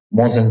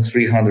more than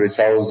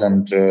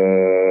 300,000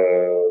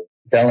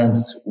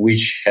 talents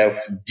which have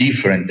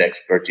different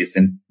expertise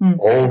in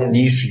all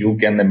niche you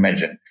can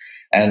imagine,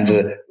 and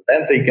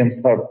then they can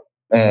start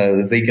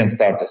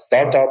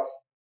startups,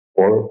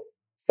 or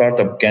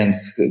startup can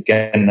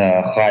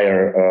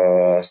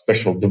hire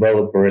special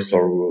developers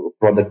or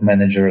product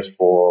managers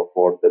for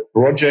the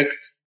project,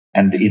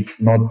 and it's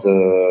not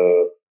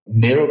a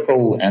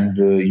miracle, and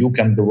you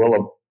can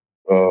develop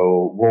a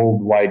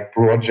worldwide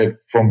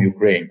project from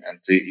Ukraine, and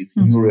it's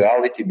new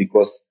reality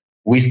because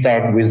we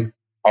start with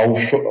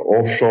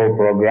offshore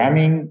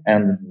programming,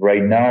 and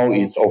right now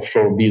it's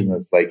offshore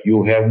business. Like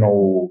you have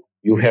no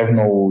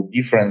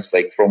difference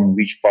like from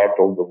which part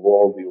of the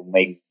world you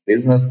make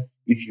business.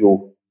 If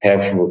you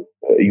have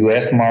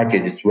US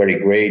market, it's very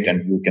great,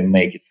 and you can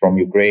make it from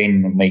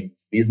Ukraine and make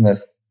this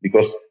business,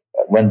 because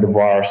when the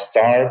war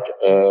start,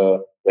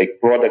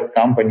 like product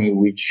company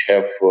which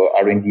have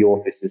R&D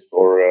offices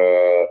or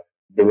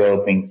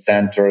developing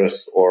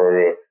centers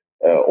or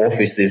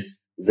offices,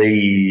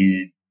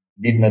 they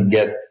did not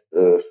get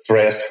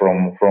stress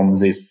from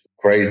this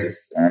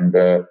crisis, and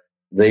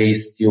they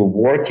still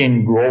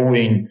working,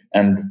 growing,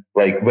 and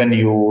like when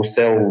you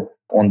sell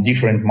on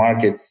different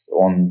markets,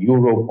 on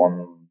Europe,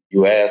 on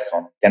US,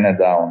 on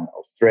Canada, on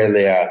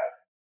Australia,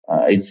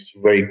 it's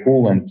very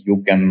cool, and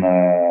you can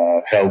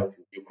help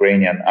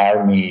Ukrainian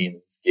army in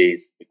this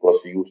case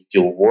because you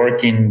still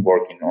working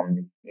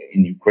on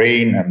in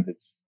Ukraine, and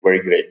it's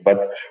very great. But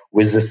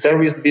with the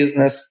service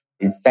business,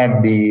 it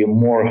start be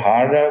more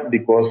harder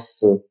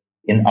because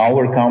in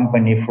our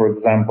company, for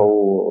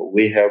example,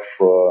 we have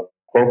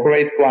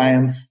corporate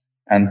clients,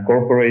 and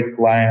corporate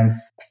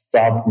clients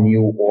start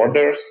new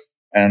orders,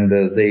 and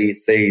they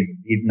say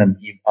did not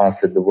give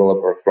us a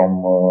developer from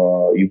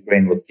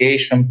Ukraine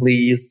location,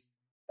 please.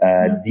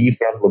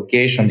 Different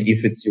location.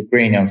 If it's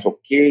Ukrainians,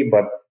 okay,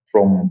 but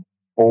from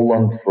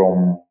Poland,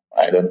 from,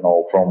 I don't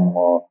know, from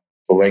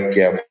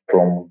Slovakia,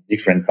 from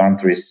different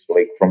countries,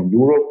 like from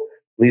Europe,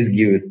 please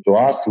give it to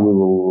us. We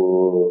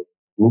will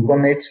look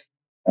on it.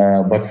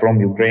 But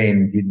from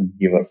Ukraine didn't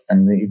give us.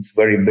 And it's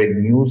very bad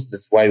news.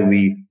 That's why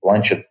we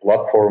launched a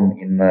platform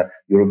in the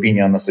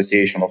European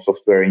Association of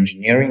Software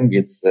Engineering.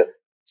 It's a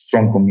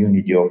strong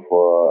community of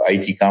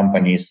IT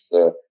companies,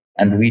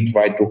 and we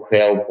try to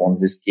help on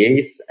this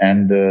case.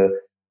 And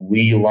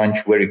we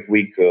launch very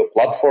quick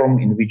platform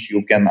in which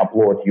you can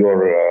upload your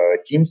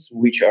teams,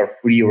 which are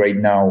free right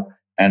now,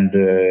 and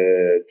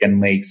can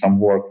make some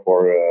work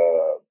for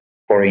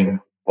foreign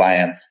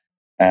clients.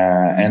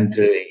 And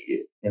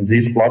in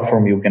this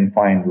platform, you can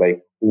find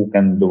like who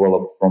can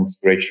develop from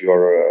scratch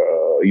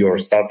your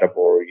startup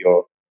or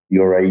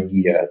your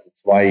idea.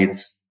 That's why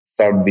it's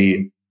start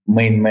the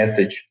main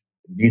message.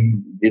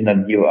 Did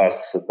not give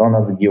us,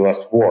 don't give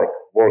us work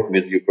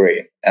with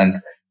Ukraine. And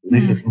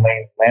this is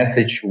main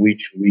message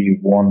which we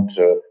want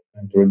to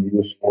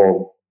introduce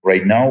all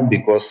right now,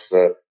 because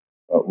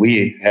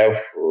we have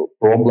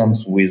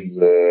problems with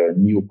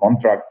new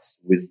contracts,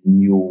 with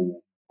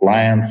new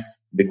clients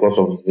because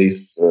of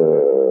this,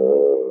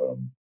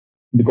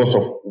 because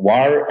of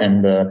war,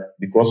 and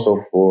because of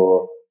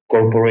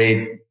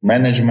corporate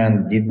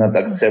management did not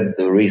accept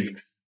the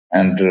risks.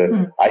 And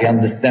I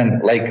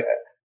understand, like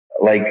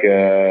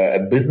a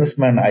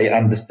businessman, I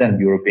understand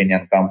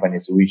European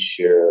companies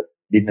which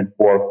didn't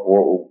work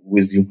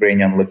with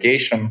Ukrainian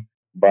location,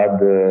 but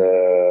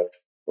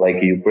like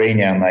a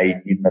Ukrainian,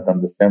 I did not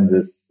understand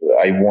this.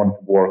 I want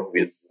to work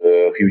with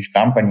huge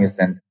companies,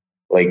 and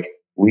like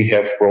we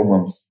have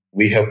problems.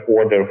 We have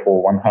order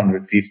for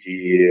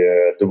 150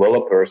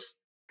 developers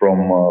from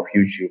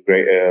huge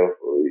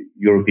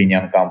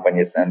European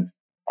companies, and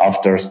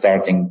after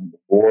starting the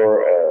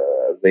war,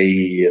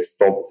 they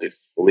stop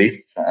this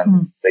list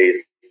and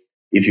says,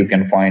 if you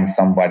can find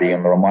somebody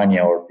in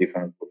Romania or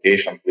different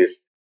location,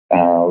 please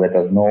let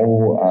us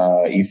know.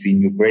 If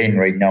in Ukraine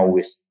right now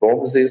we stop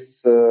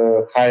this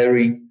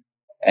hiring,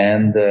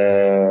 and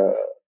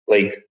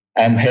like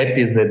I'm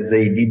happy that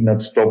they did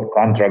not stop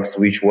contracts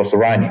which was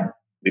running,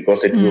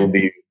 because it will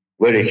be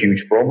very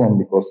huge problem,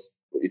 because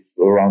it's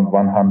around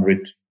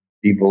 100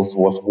 people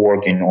was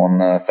working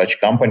on such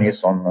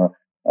companies, on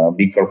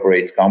big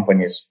corporate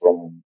companies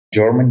from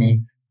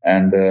Germany,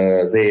 and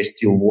they are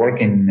still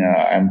working.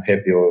 I'm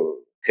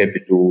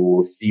happy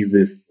to see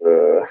this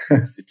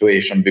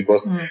situation,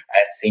 because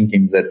I'm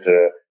thinking that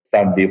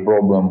start be a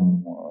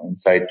problem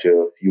inside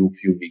a few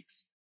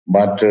weeks.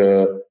 But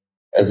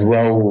as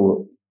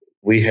well,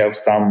 we have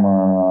some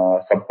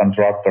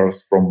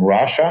subcontractors from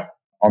Russia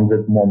on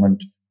that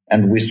moment,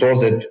 and we saw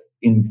that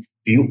in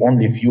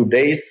only few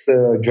days,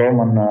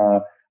 German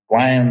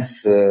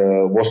clients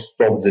was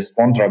stopped this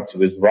contract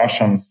with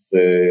Russians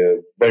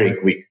very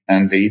quick,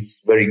 and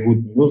it's very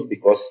good news,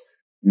 because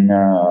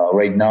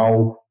right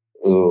now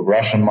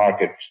Russian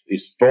market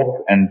is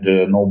stopped, and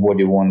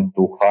nobody want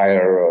to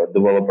hire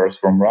developers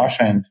from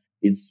Russia, and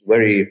it's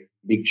very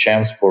big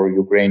chance for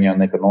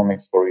Ukrainian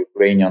economics, for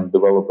Ukrainian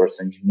developers,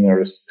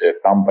 engineers,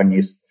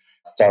 companies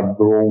start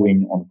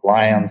growing on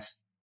clients.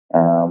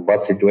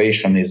 But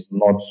situation is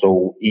not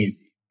so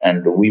easy,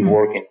 and we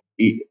work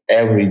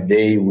every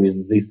day with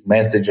these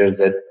messages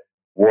that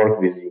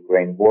work with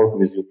Ukraine.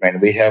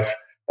 We have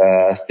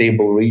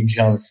stable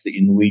regions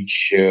in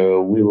which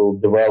we will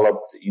develop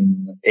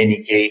in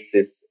any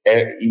cases.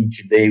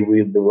 Each day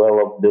we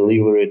develop,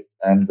 deliver it,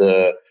 and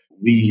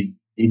we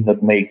did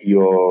not make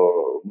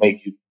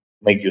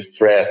you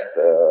stress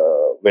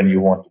when you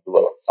want to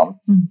develop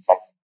something.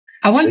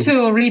 I want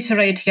to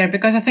reiterate here,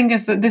 because I think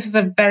this is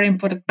a very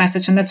important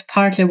message, and that's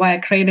partly why I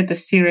created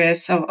this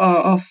series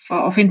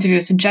of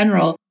interviews in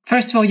general.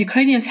 First of all,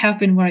 Ukrainians have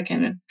been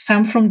working,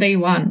 some from day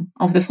one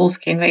of the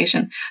full-scale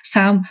invasion.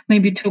 Some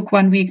maybe took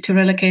 1 week to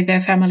relocate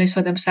their families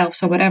or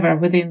themselves or whatever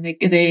within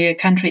the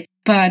country.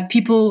 But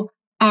people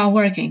are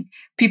working.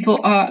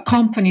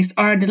 Companies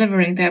are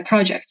delivering their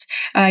projects.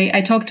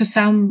 I talked to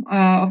some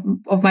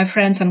of my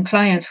friends and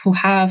clients who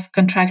have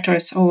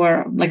contractors,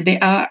 or like they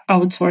are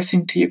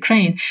outsourcing to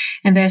Ukraine,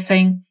 and they're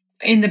saying,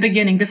 in the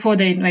beginning, before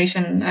the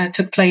invasion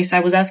took place, I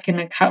was asking,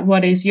 like,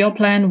 what is your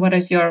plan? What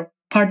is your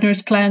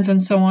partners' plans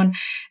and so on.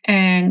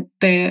 And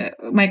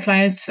my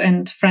clients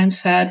and friends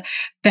said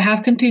they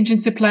have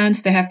contingency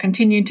plans, they have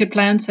continuity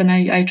plans, and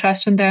I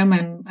trust in them,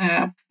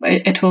 and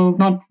it will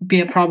not be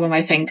a problem,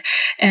 I think.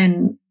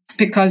 And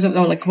because of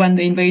when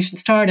the invasion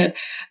started,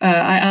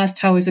 I asked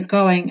how is it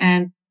going,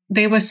 and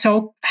they were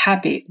so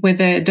happy with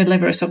the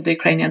deliveries of the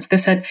Ukrainians. They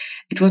said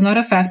it was not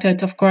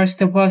affected. Of course,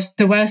 there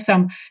were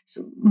some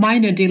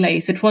minor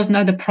delays. It was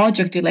not a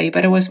project delay,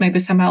 but it was maybe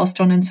some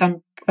milestone and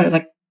some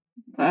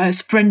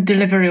sprint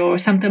delivery or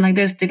something like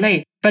this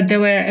delay. But they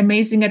were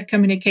amazing at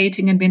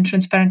communicating and being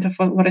transparent of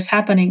what is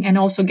happening, and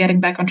also getting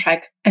back on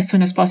track as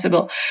soon as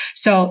possible.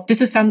 So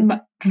this is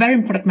some very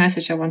important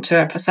message I want to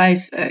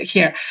emphasize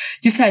here.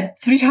 You said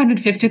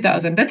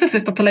 350,000. That is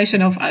the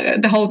population of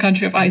the whole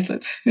country of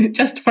Iceland,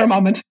 just for a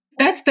moment.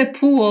 That's the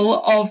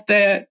pool of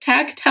the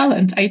tech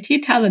talent,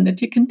 IT talent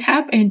that you can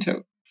tap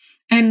into.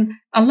 And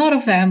a lot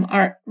of them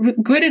are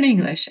good in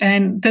English.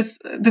 And this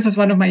is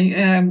one of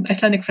my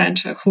Icelandic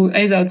friends who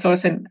is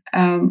outsourcing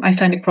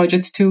Icelandic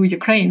projects to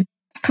Ukraine,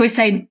 who is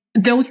saying,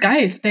 those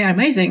guys, they are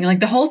amazing. Like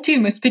the whole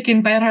team is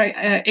speaking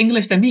better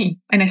English than me.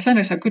 And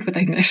Icelanders are good with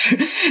English.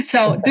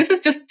 So this is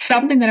just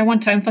something that I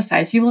want to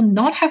emphasize. You will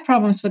not have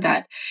problems with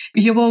that.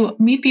 You will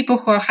meet people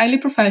who are highly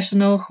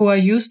professional, who are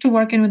used to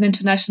working with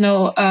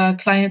international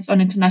clients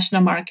on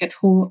international market,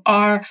 who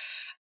are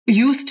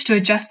used to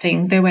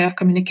adjusting their way of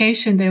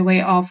communication, their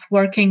way of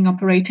working,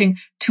 operating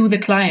to the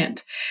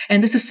client.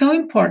 And this is so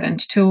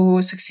important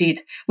to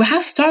succeed. We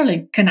have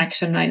Starlink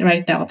connection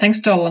right now. Thanks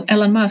to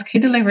Elon Musk. He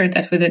delivered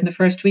that within the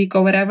first week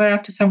or whatever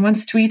after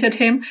someone's tweeted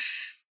him.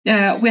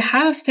 We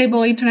have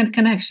stable internet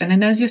connection.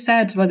 And as you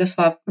said,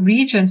 Vladyslav,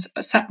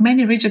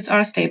 many regions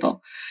are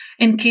stable.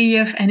 In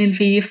Kyiv and in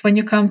Lviv, when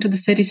you come to the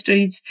city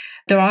streets,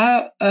 there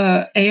are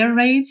air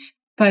raids.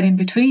 But in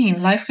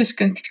between, life is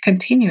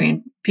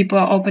continuing. People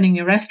are opening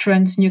new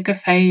restaurants, new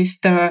cafes.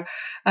 The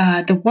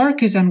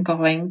work is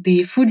ongoing.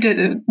 The food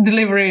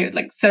delivery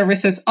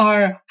services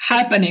are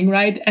happening,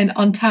 right, and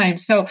on time.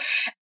 So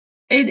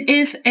it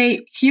is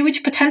a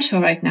huge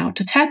potential right now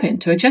to tap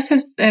into. Just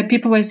as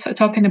people were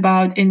talking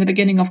about in the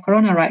beginning of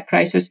Corona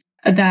crisis,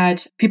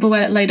 that people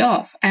were laid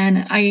off.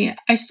 And I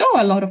saw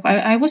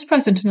I was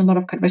present in a lot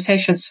of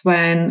conversations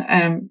when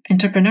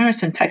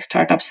entrepreneurs and tech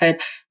startups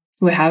said,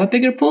 we have a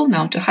bigger pool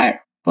now to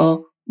hire.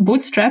 Well,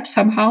 bootstrap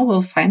somehow,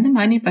 we'll find the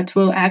money, but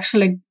we'll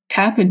actually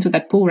tap into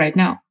that pool right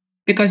now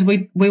because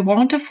we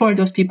won't afford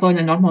those people in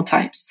the normal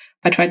times.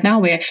 But right now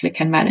we actually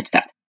can manage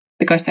that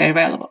because they're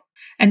available.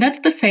 And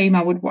that's the same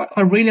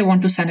I really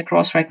want to send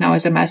across right now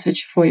as a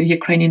message for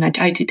Ukrainian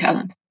IT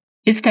talent.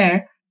 It's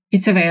there.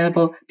 It's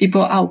available.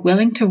 People are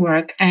willing to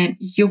work, and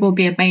you will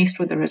be amazed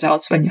with the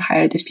results when you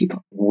hire these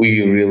people.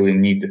 We really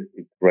need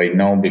it right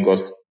now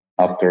because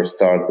after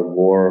start the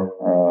war,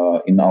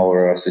 in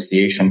our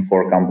association,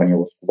 4 companies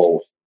was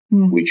closed,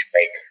 which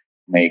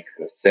make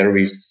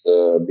service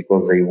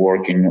because they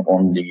working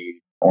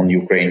only on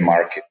Ukraine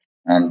market.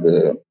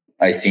 And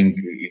I think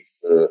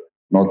it's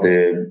not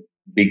a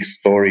big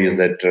story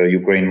that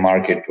Ukraine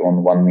market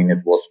on 1 minute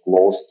was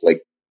closed.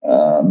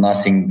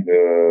 Nothing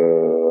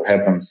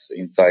happens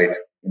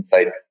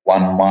inside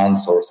 1 month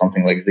or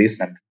something like this,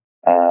 and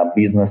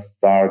business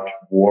start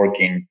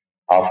working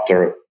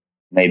after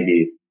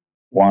maybe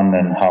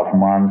 1.5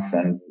 months,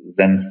 and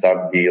then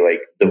start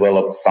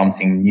develop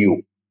something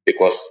new,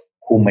 because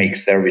who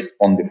makes service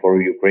only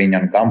for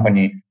Ukrainian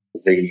company,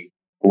 they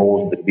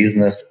close the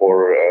business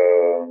or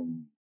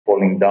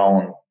falling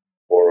down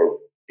for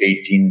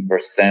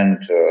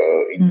 18%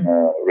 in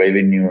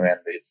revenue, and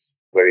it's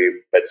very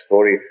bad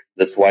story.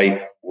 That's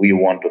why we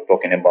want to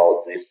talking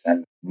about this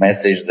and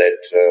message that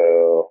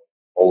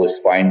all is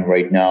fine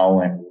right now,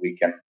 and we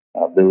can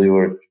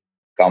deliver,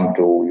 come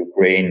to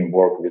Ukraine,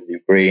 work with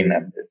Ukraine,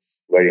 and it's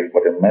very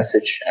important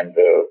message. And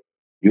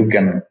you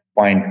can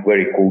find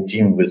very cool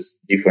team with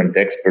different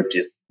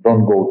expertise.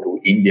 Don't go to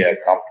India,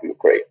 come to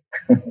Ukraine.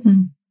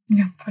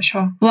 Yeah, for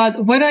sure.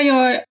 Vlad, what are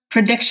your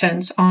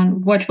predictions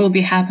on what will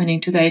be happening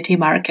to the IT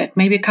market?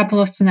 Maybe a couple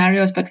of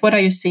scenarios, but what are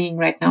you seeing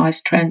right now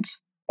as trends?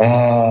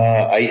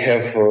 I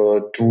have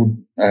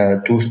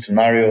two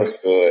scenarios.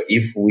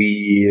 If we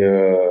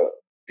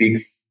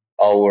fix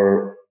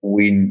our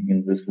win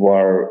in this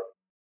war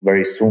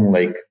very soon,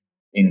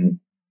 in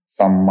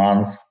some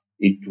months,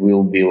 it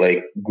will be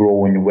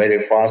growing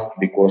very fast,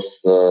 because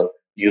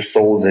you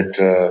saw that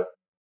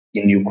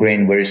in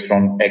Ukraine, very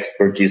strong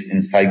expertise in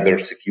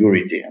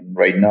cybersecurity. And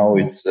right now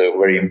it's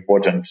very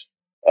important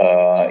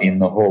in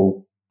the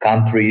whole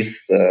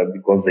countries,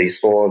 because they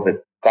saw that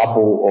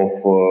couple of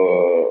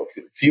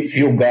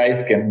few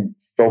guys can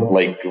stop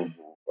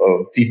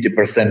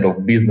 50%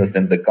 of business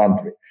in the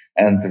country,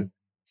 and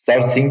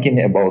start thinking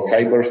about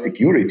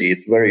cybersecurity.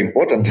 It's very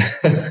important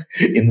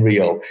in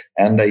real.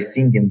 And I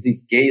think in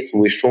this case,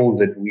 we show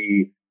that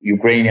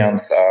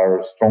Ukrainians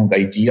are strong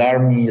IT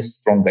army,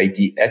 strong IT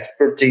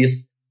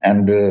expertise.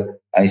 And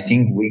I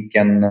think we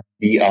can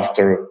be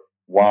after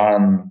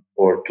 1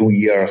 or 2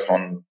 years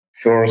on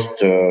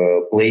first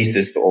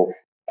places of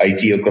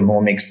IT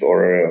economics,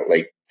 or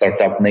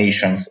startup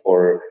nations,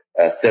 or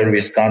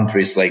service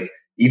countries.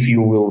 if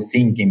you will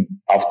thinking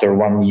after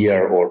 1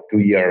 year or 2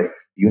 years,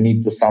 you need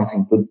to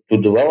something to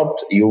develop,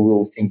 you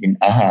will thinking,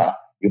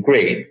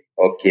 Ukraine,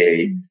 okay,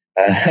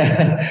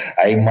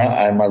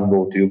 I must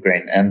go to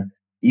Ukraine. And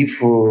if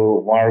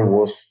war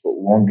was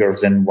longer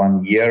than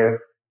 1 year,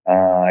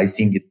 I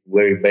think it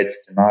very bad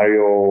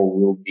scenario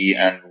will be,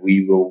 and we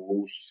will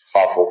lose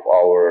half of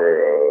our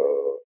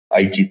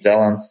IT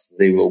talents.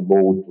 They will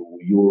go to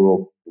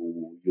Europe, to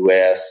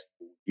US,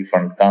 to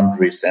different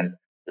countries. And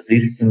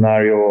this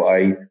scenario,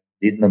 I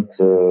did not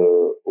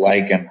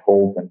like and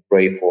hope and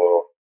pray for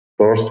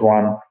first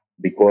one,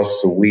 because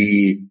we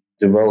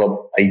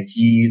developed IT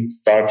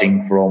starting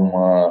from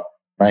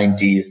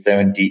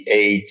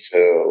 1978,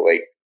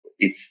 like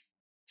it's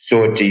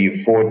 30,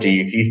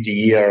 40, 50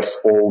 years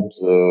old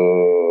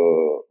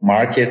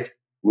market,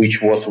 which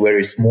was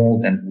very small,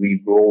 and we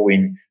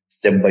growing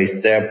step by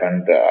step.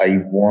 And I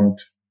want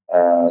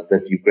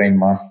that Ukraine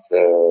must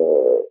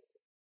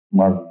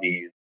be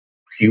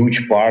huge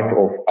part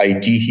of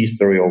IT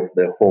history of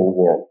the whole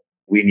world.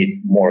 We need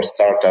more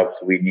startups.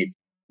 We need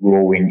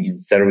growing in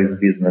service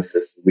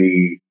businesses.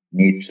 We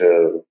need to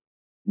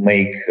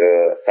make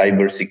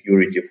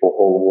cybersecurity for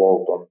whole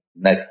world on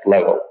next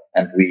level,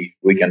 and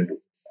we can do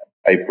this.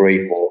 I pray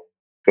for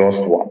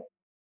first one.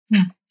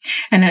 Yeah.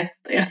 And I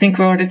think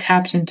we already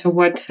tapped into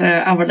what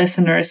our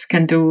listeners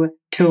can do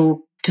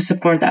to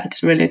support that,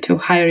 really, to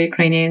hire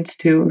Ukrainians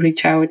to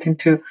reach out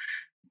into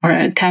or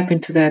tap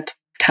into that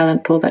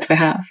talent pool that we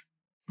have.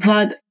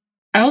 Vlad,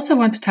 I also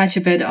want to touch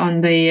a bit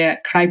on the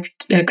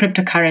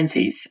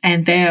cryptocurrencies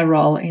and their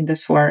role in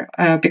this war,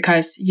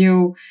 because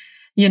you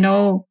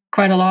know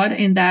quite a lot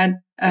in that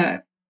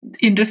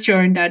industry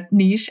or in that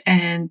niche,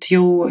 and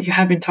you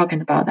have been talking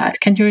about that.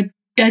 Can you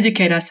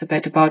educate us a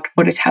bit about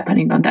what is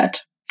happening on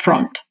that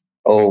front?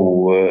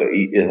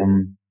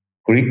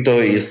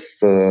 Crypto is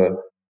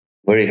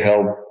very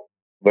help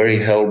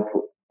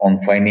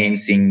on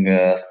financing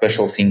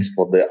special things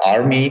for the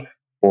army,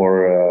 for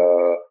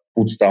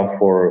food stuff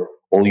for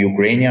all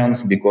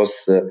Ukrainians,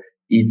 because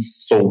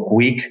it's so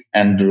quick,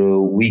 and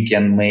we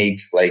can make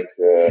like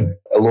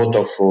a lot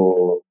of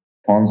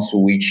funds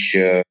which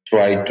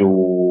try to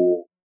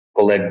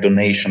collect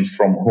donations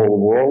from whole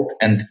world,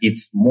 and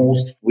it's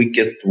most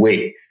quickest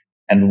way.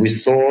 And we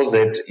saw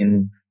that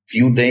in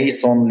few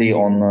days only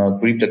on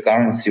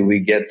cryptocurrency we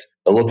get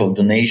a lot of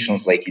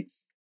donations, like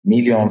it's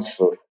millions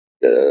of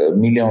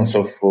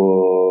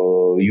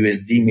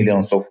USD,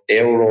 millions of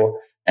euro,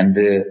 and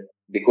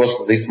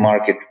because this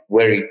market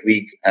very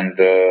quick and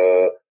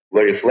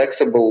very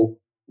flexible,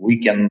 we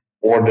can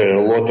order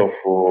a lot of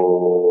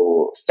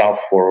stuff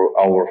for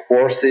our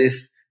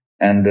forces,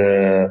 and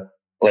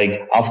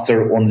like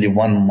after only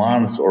 1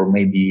 month or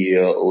maybe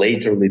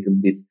later a little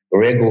bit,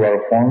 regular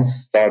funds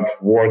start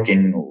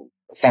working,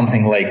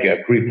 something like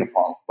crypto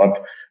funds.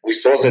 But we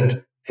saw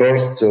that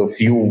first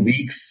few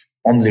weeks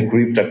only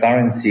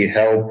cryptocurrency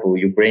help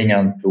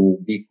Ukrainian to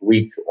be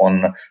quick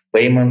on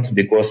payments,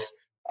 because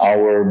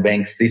our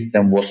bank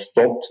system was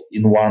stopped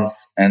in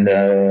once, and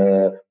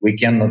we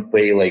cannot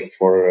pay like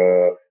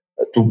for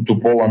to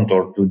Poland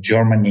or to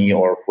Germany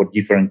or for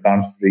different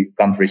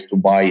countries to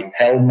buy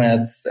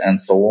helmets and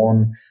so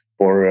on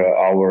for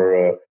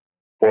our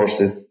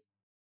forces.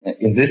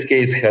 In this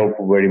case, help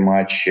very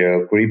much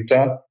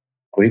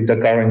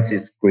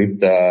cryptocurrencies,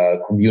 crypto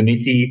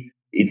community.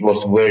 It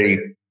was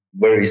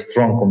very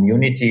strong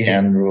community,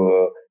 and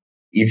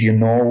if you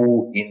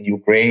know, in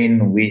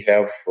Ukraine we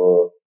have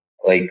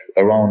like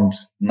around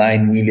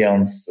 9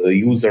 million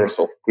users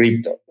of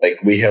crypto. Like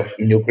we have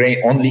in Ukraine,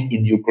 only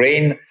in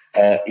Ukraine,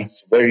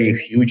 it's very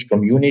huge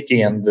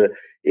community. And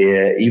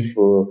if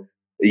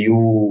you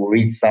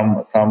read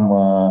some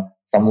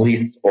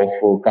list of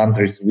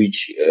countries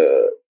which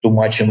too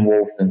much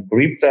involved in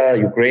crypto,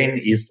 Ukraine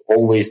is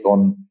always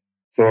on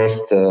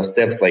first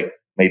steps, like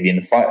maybe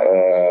in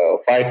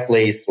five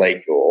place,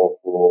 like of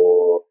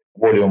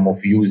volume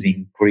of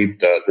using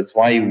crypto. That's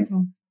why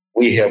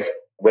we have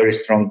very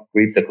strong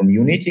crypto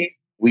community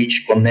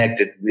which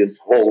connected with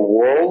whole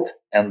world,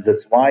 and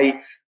that's why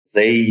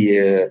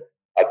they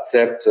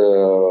accept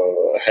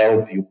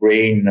help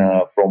Ukraine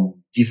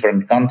from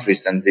different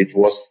countries, and it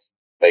was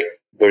like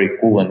very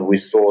cool. And we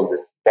saw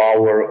this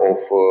power of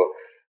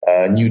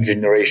new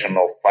generation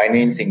of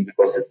financing,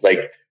 because it's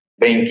like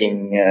banking,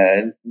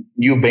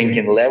 new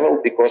banking level,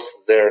 because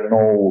there are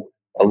no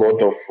a lot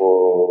of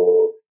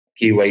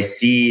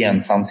KYC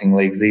and something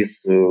like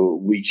this,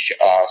 which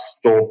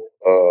stop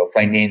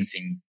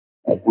financing,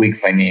 quick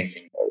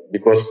financing,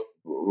 because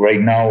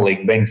right now,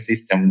 like bank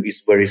system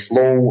is very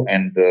slow,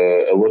 and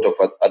a lot of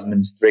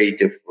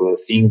administrative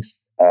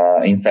things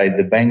inside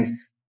the banks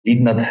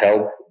did not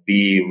help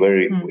be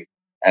very quick.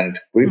 And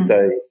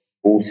crypto is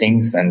cool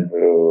things, and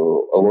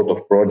a lot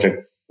of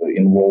projects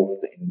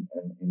involved in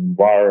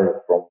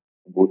VAR from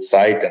good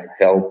side and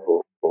help.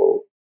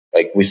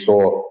 Like we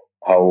saw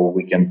how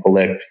we can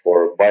collect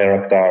for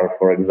Bayraktar,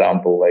 for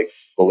example, like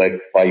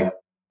collect 5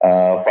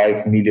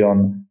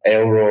 million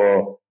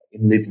euro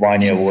in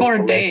Lithuania. In 4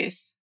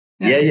 days.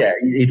 Yeah.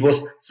 It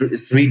was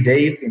 3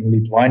 days in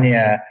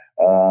Lithuania.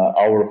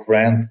 our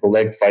friends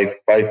collect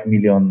 5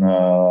 million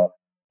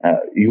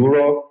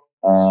euro,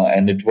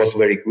 and it was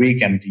very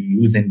quick and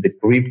using the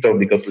crypto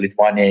because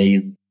Lithuania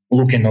is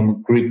looking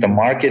on crypto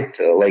market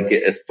like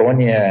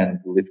Estonia, and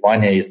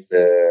Lithuania is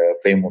a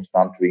famous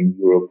country in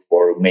Europe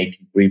for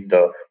making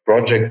crypto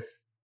projects,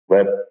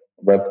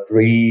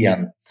 Web3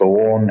 and so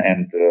on,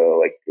 and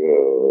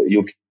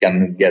you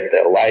can get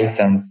a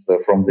license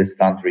from this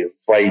country.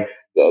 That's why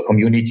the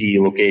community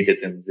located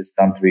in this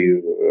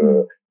country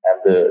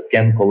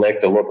can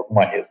collect a lot of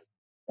money.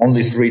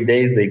 Only 3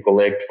 days they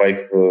collect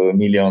 5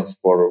 millions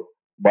for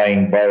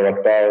buying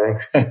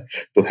Bayraktar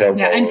to help.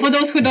 Yeah, and for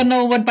those who don't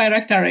know what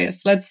Bayraktar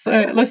is,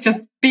 let's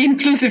just be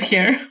inclusive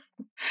here.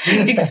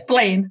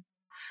 Explain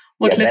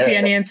what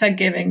Lithuanians are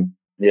giving.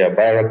 Yeah,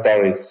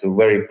 Bayraktar is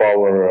very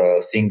power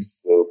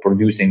things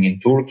producing in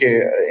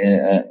Turkey.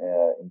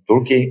 In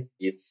Turkey,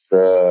 it's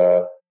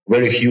a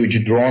very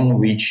huge drone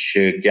which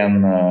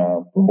can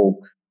provoke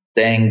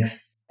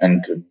tanks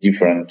and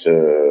different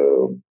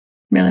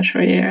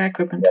military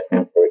equipment.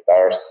 Military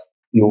cars.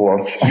 New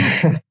words.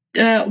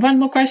 One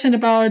more question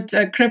about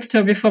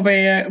crypto before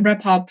we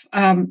wrap up.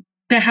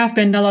 There have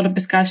been a lot of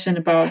discussion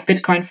about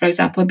Bitcoin, for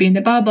example, being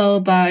the bubble,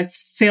 but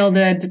still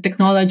the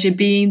technology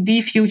being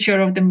the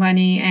future of the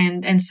money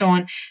and so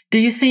on. Do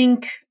you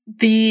think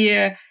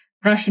the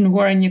Russian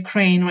war in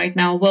Ukraine right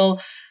now will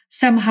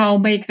somehow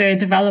make the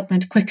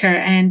development quicker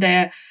and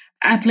the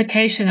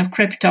application of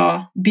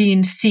crypto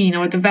being seen,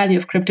 or the value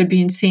of crypto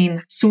being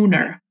seen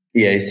sooner?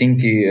 Yeah, I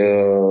think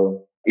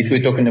if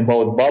we're talking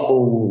about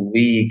bubble,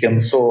 we can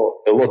saw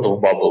a lot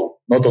of bubble,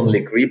 not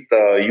only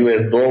crypto,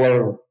 US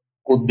dollar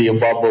could be a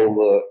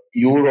bubble,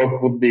 euro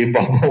could be a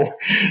bubble.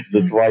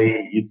 That's why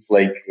it's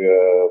like,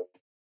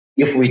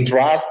 if we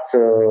trust,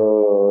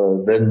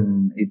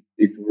 then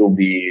it will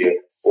be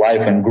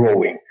live and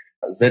growing.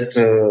 That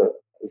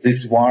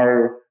this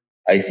war,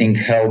 I think,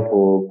 help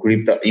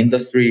crypto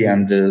industry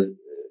and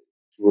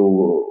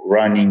will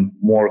running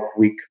more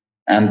quick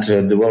and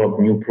develop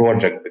new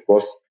project,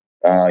 because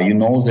you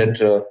know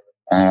that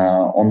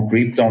on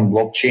crypto and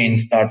blockchain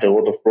start a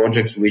lot of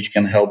projects which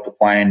can help to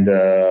find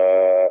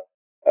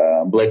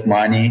black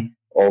money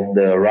of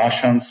the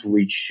Russians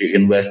which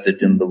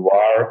invested in the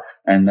war,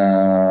 and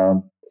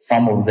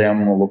some of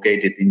them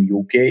located in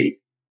UK.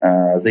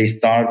 They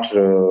start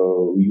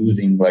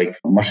using like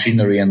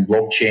machinery and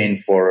blockchain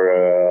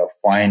for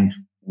find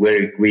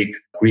very quick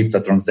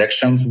crypto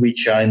transactions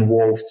which are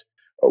involved.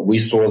 We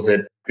saw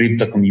that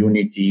crypto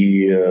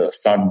community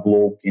start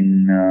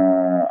blocking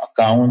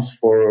accounts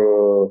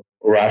for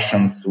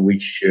Russians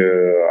which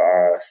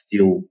are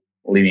still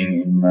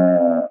living in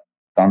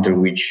country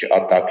which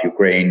attack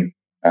Ukraine.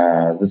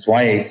 That's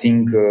why I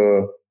think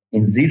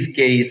in this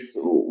case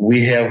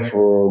we have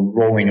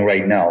growing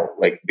right now,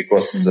 like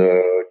because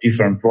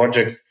different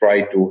projects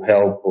try to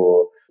help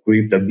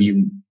crypto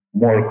be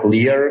more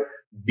clear,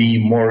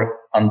 be more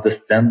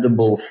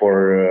understandable for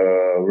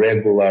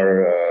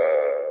regular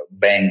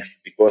banks,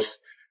 because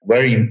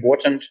very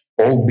important,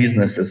 all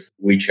businesses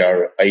which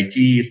are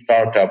IT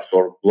startups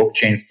or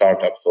blockchain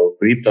startups or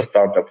crypto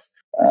startups,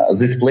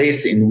 this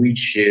place in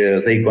which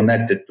they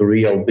connected to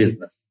real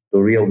business, to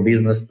real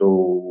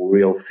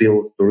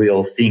fields, to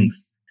real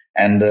things.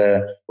 And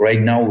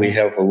right now we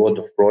have a lot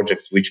of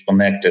projects which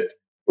connected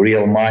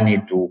real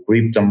money to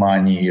crypto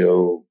money.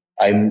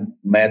 I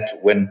met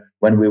when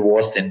we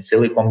was in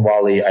Silicon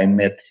Valley, I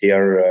met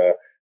here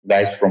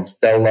guys from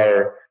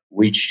Stellar,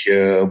 which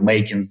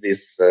making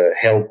this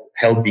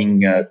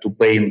helping to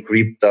pay in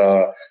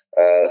crypto,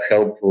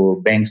 help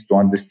banks to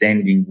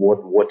understanding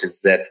what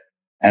is that.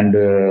 And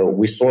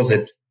we saw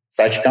that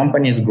such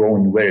companies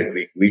growing very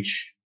quick,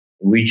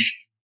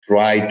 which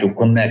try to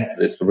connect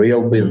this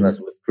real business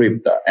with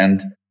crypto.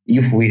 And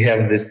if we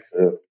have this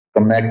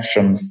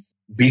connections,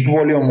 big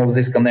volume of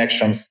these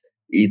connections,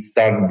 it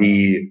start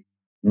be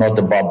not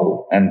a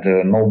bubble, and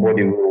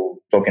nobody will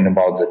talking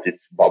about that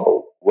it's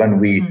bubble. When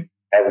we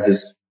have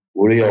this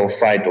real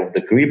side of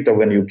the crypto,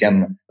 when you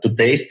can to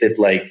taste it,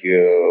 like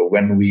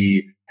when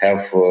we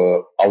have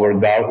our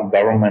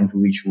government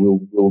which will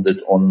build it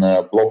on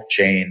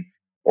blockchain,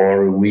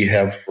 or we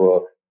have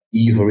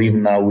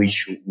e-hryvnia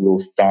which will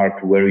start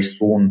very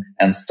soon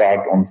and start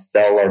on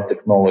Stellar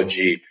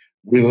technology,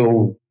 we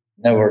will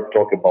never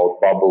talk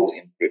about bubble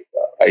in crypto.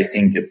 I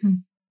think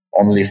it's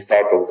only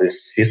start of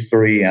this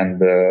history,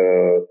 and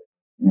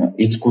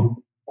it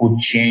could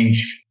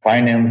change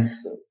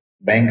finance,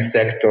 bank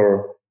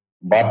sector,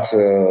 but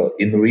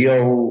in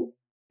real,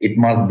 it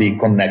must be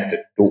connected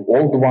to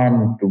old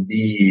one to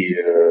be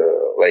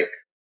like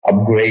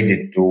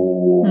upgraded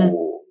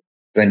to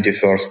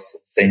 21st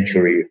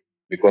century,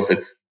 because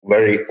it's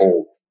very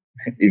old.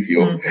 If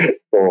you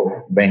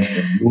for banks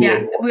in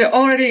Europe, we're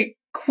already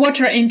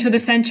quarter into the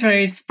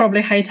century. It's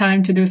probably high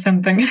time to do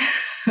something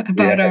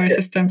about our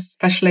systems,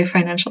 especially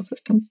financial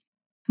systems.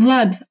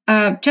 Vlad,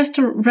 just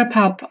to wrap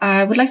up,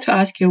 I would like to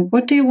ask you,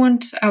 what do you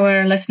want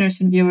our listeners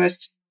and viewers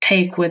to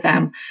take with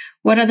them?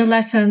 What are the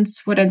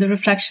lessons? What are the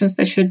reflections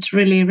they should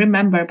really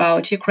remember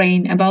about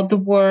Ukraine, about the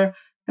war,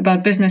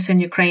 about business in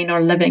Ukraine,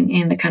 or living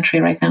in the country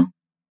right now?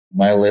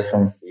 my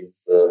lessons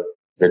is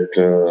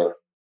that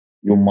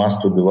you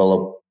must to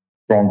develop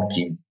strong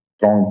team,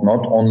 strong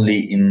not only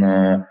in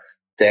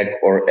tech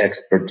or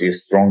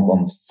expertise, strong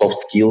on soft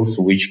skills,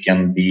 which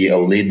can be a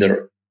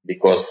leader,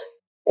 because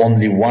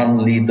only one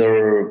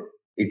leader,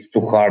 it's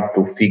too hard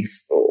to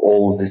fix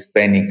all these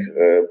panic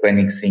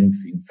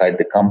things inside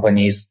the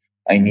companies.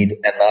 I need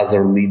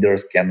another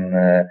leaders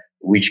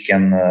which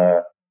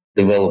can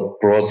develop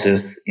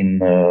process in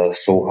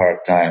so hard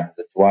times.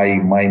 That's why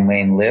my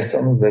main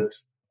lesson that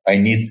I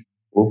need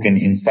looking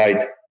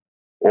inside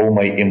all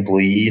my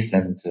employees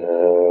and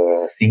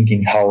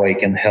thinking how I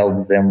can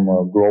help them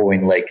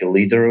growing like a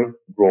leader,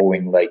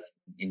 growing like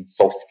in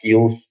soft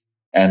skills,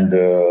 and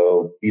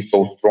be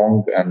so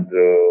strong and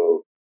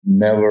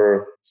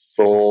never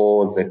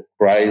saw the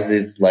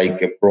crisis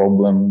like a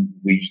problem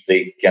which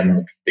they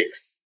cannot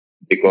fix.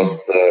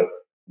 Because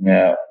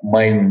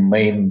my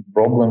main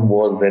problem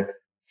was that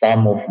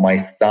some of my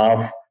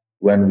staff,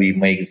 when we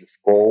make these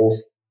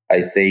calls,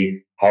 I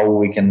say how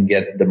we can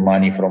get the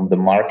money from the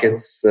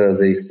markets.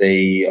 They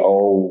say,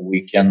 "Oh,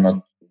 we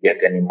cannot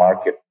get any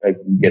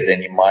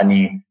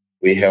money.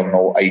 We have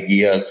no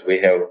ideas. We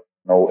have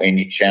no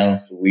any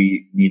chance.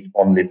 We need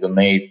only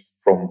donates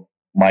from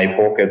my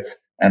pockets."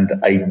 And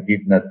I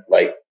did not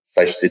like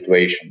such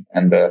situation.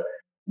 And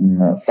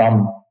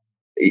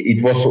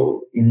it was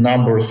in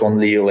numbers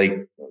only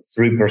like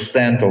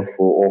 3% of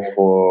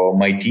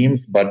my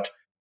teams, but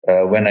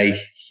when I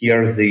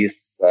hear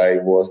this, I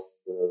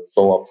was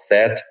so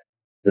upset.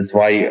 That's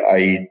why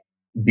I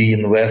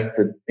invest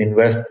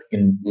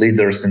in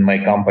leaders in my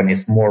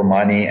companies more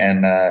money,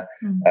 and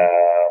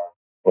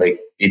like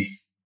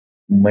it's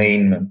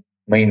main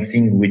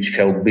thing which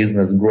help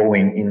business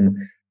growing in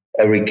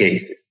every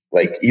cases.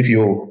 Like if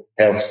you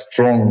have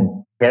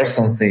strong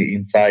persons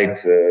inside,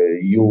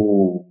 you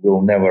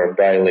will never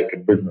die like a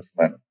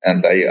businessman.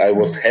 And I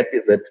was happy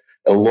that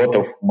a lot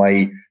of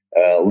my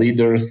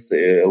leaders,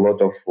 a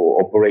lot of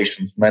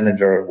operations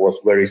manager was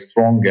very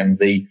strong, and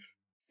they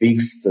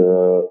fix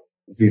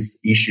these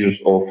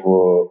issues of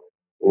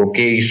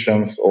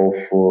locations, of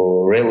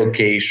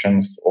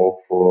relocations, of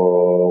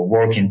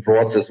working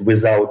process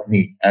without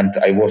me. And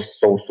I was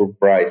so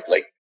surprised.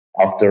 Like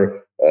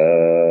after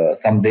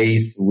some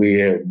days,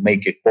 we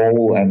make a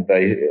call and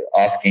I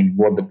asking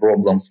what the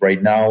problems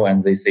right now,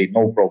 and they say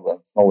no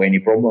problems, no any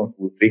problems.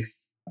 We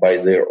fixed by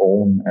their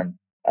own. And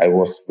I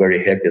was very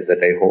happy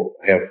that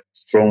I have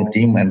strong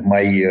team, and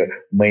my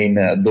main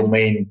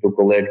domain to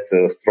collect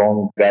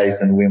strong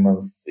guys and women.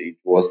 It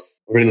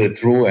was really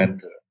true, and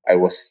I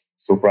was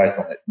surprised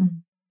on it.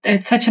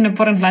 It's such an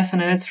important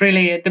lesson, and it's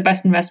really the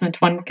best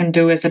investment one can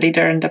do as a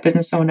leader and a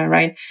business owner,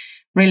 right?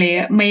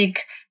 Really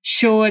make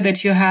sure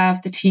that you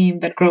have the team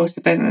that grows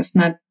the business,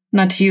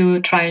 not you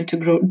trying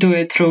to do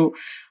it through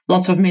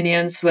lots of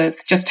minions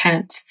with just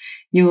hands.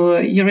 You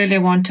really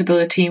want to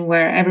build a team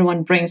where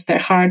everyone brings their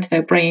heart,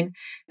 their brain,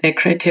 their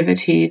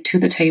creativity to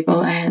the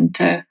table, and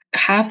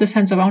have the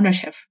sense of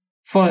ownership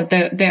for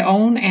their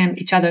own and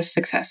each other's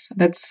success.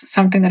 That's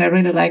something that I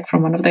really like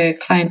from one of the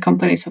client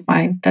companies of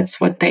mine.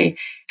 That's what they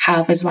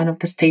have as one of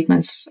the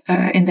statements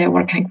in their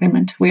working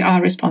agreement. We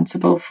are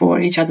responsible for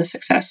each other's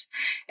success.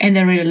 And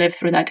they really live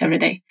through that every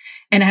day.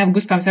 And I have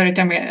goosebumps every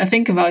time I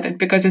think about it,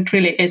 because it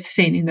really is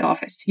seen in the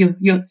office.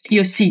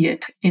 You see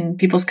it in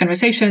people's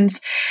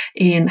conversations,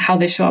 in how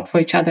they show up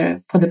for each other,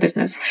 for the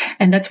business.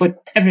 And that's what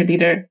every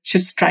leader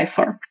should strive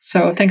for.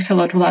 So thanks a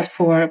lot, Vlad,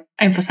 for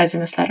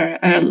emphasizing this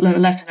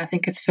lesson. I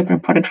think it's a super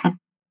important one.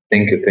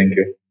 Thank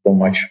you so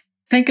much.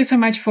 Thank you so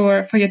much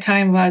for your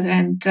time, Vlad.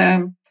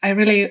 And I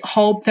really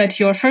hope that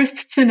your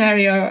first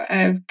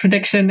scenario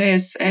prediction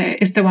is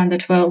the one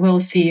that we'll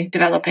see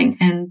developing.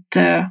 And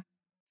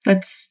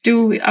let's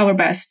do our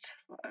best.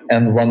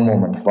 And one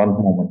moment.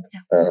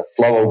 Yeah.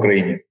 Slava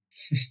Ukraini.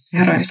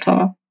 Героям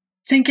слава.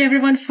 Thank you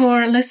everyone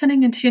for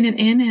listening and tuning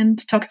in, and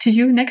talk to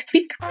you next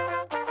week.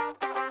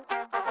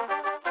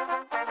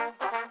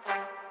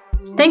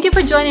 Thank you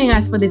for joining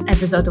us for this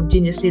episode of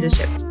Genius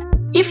Leadership.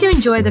 If you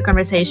enjoyed the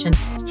conversation,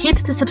 hit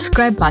the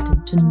subscribe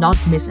button to not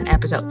miss an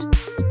episode.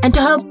 And to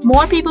help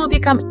more people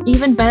become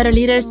even better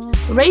leaders,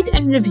 rate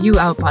and review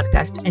our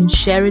podcast and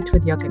share it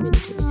with your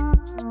communities.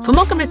 For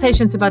more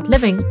conversations about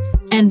living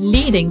and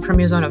leading from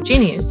your zone of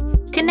genius,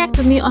 connect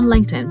with me on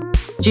LinkedIn.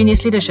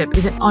 Genius Leadership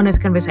is an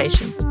honest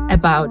conversation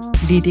about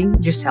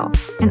leading yourself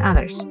and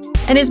others,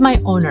 and it's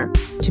my honor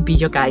to be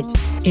your guide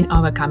in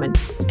overcoming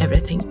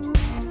everything.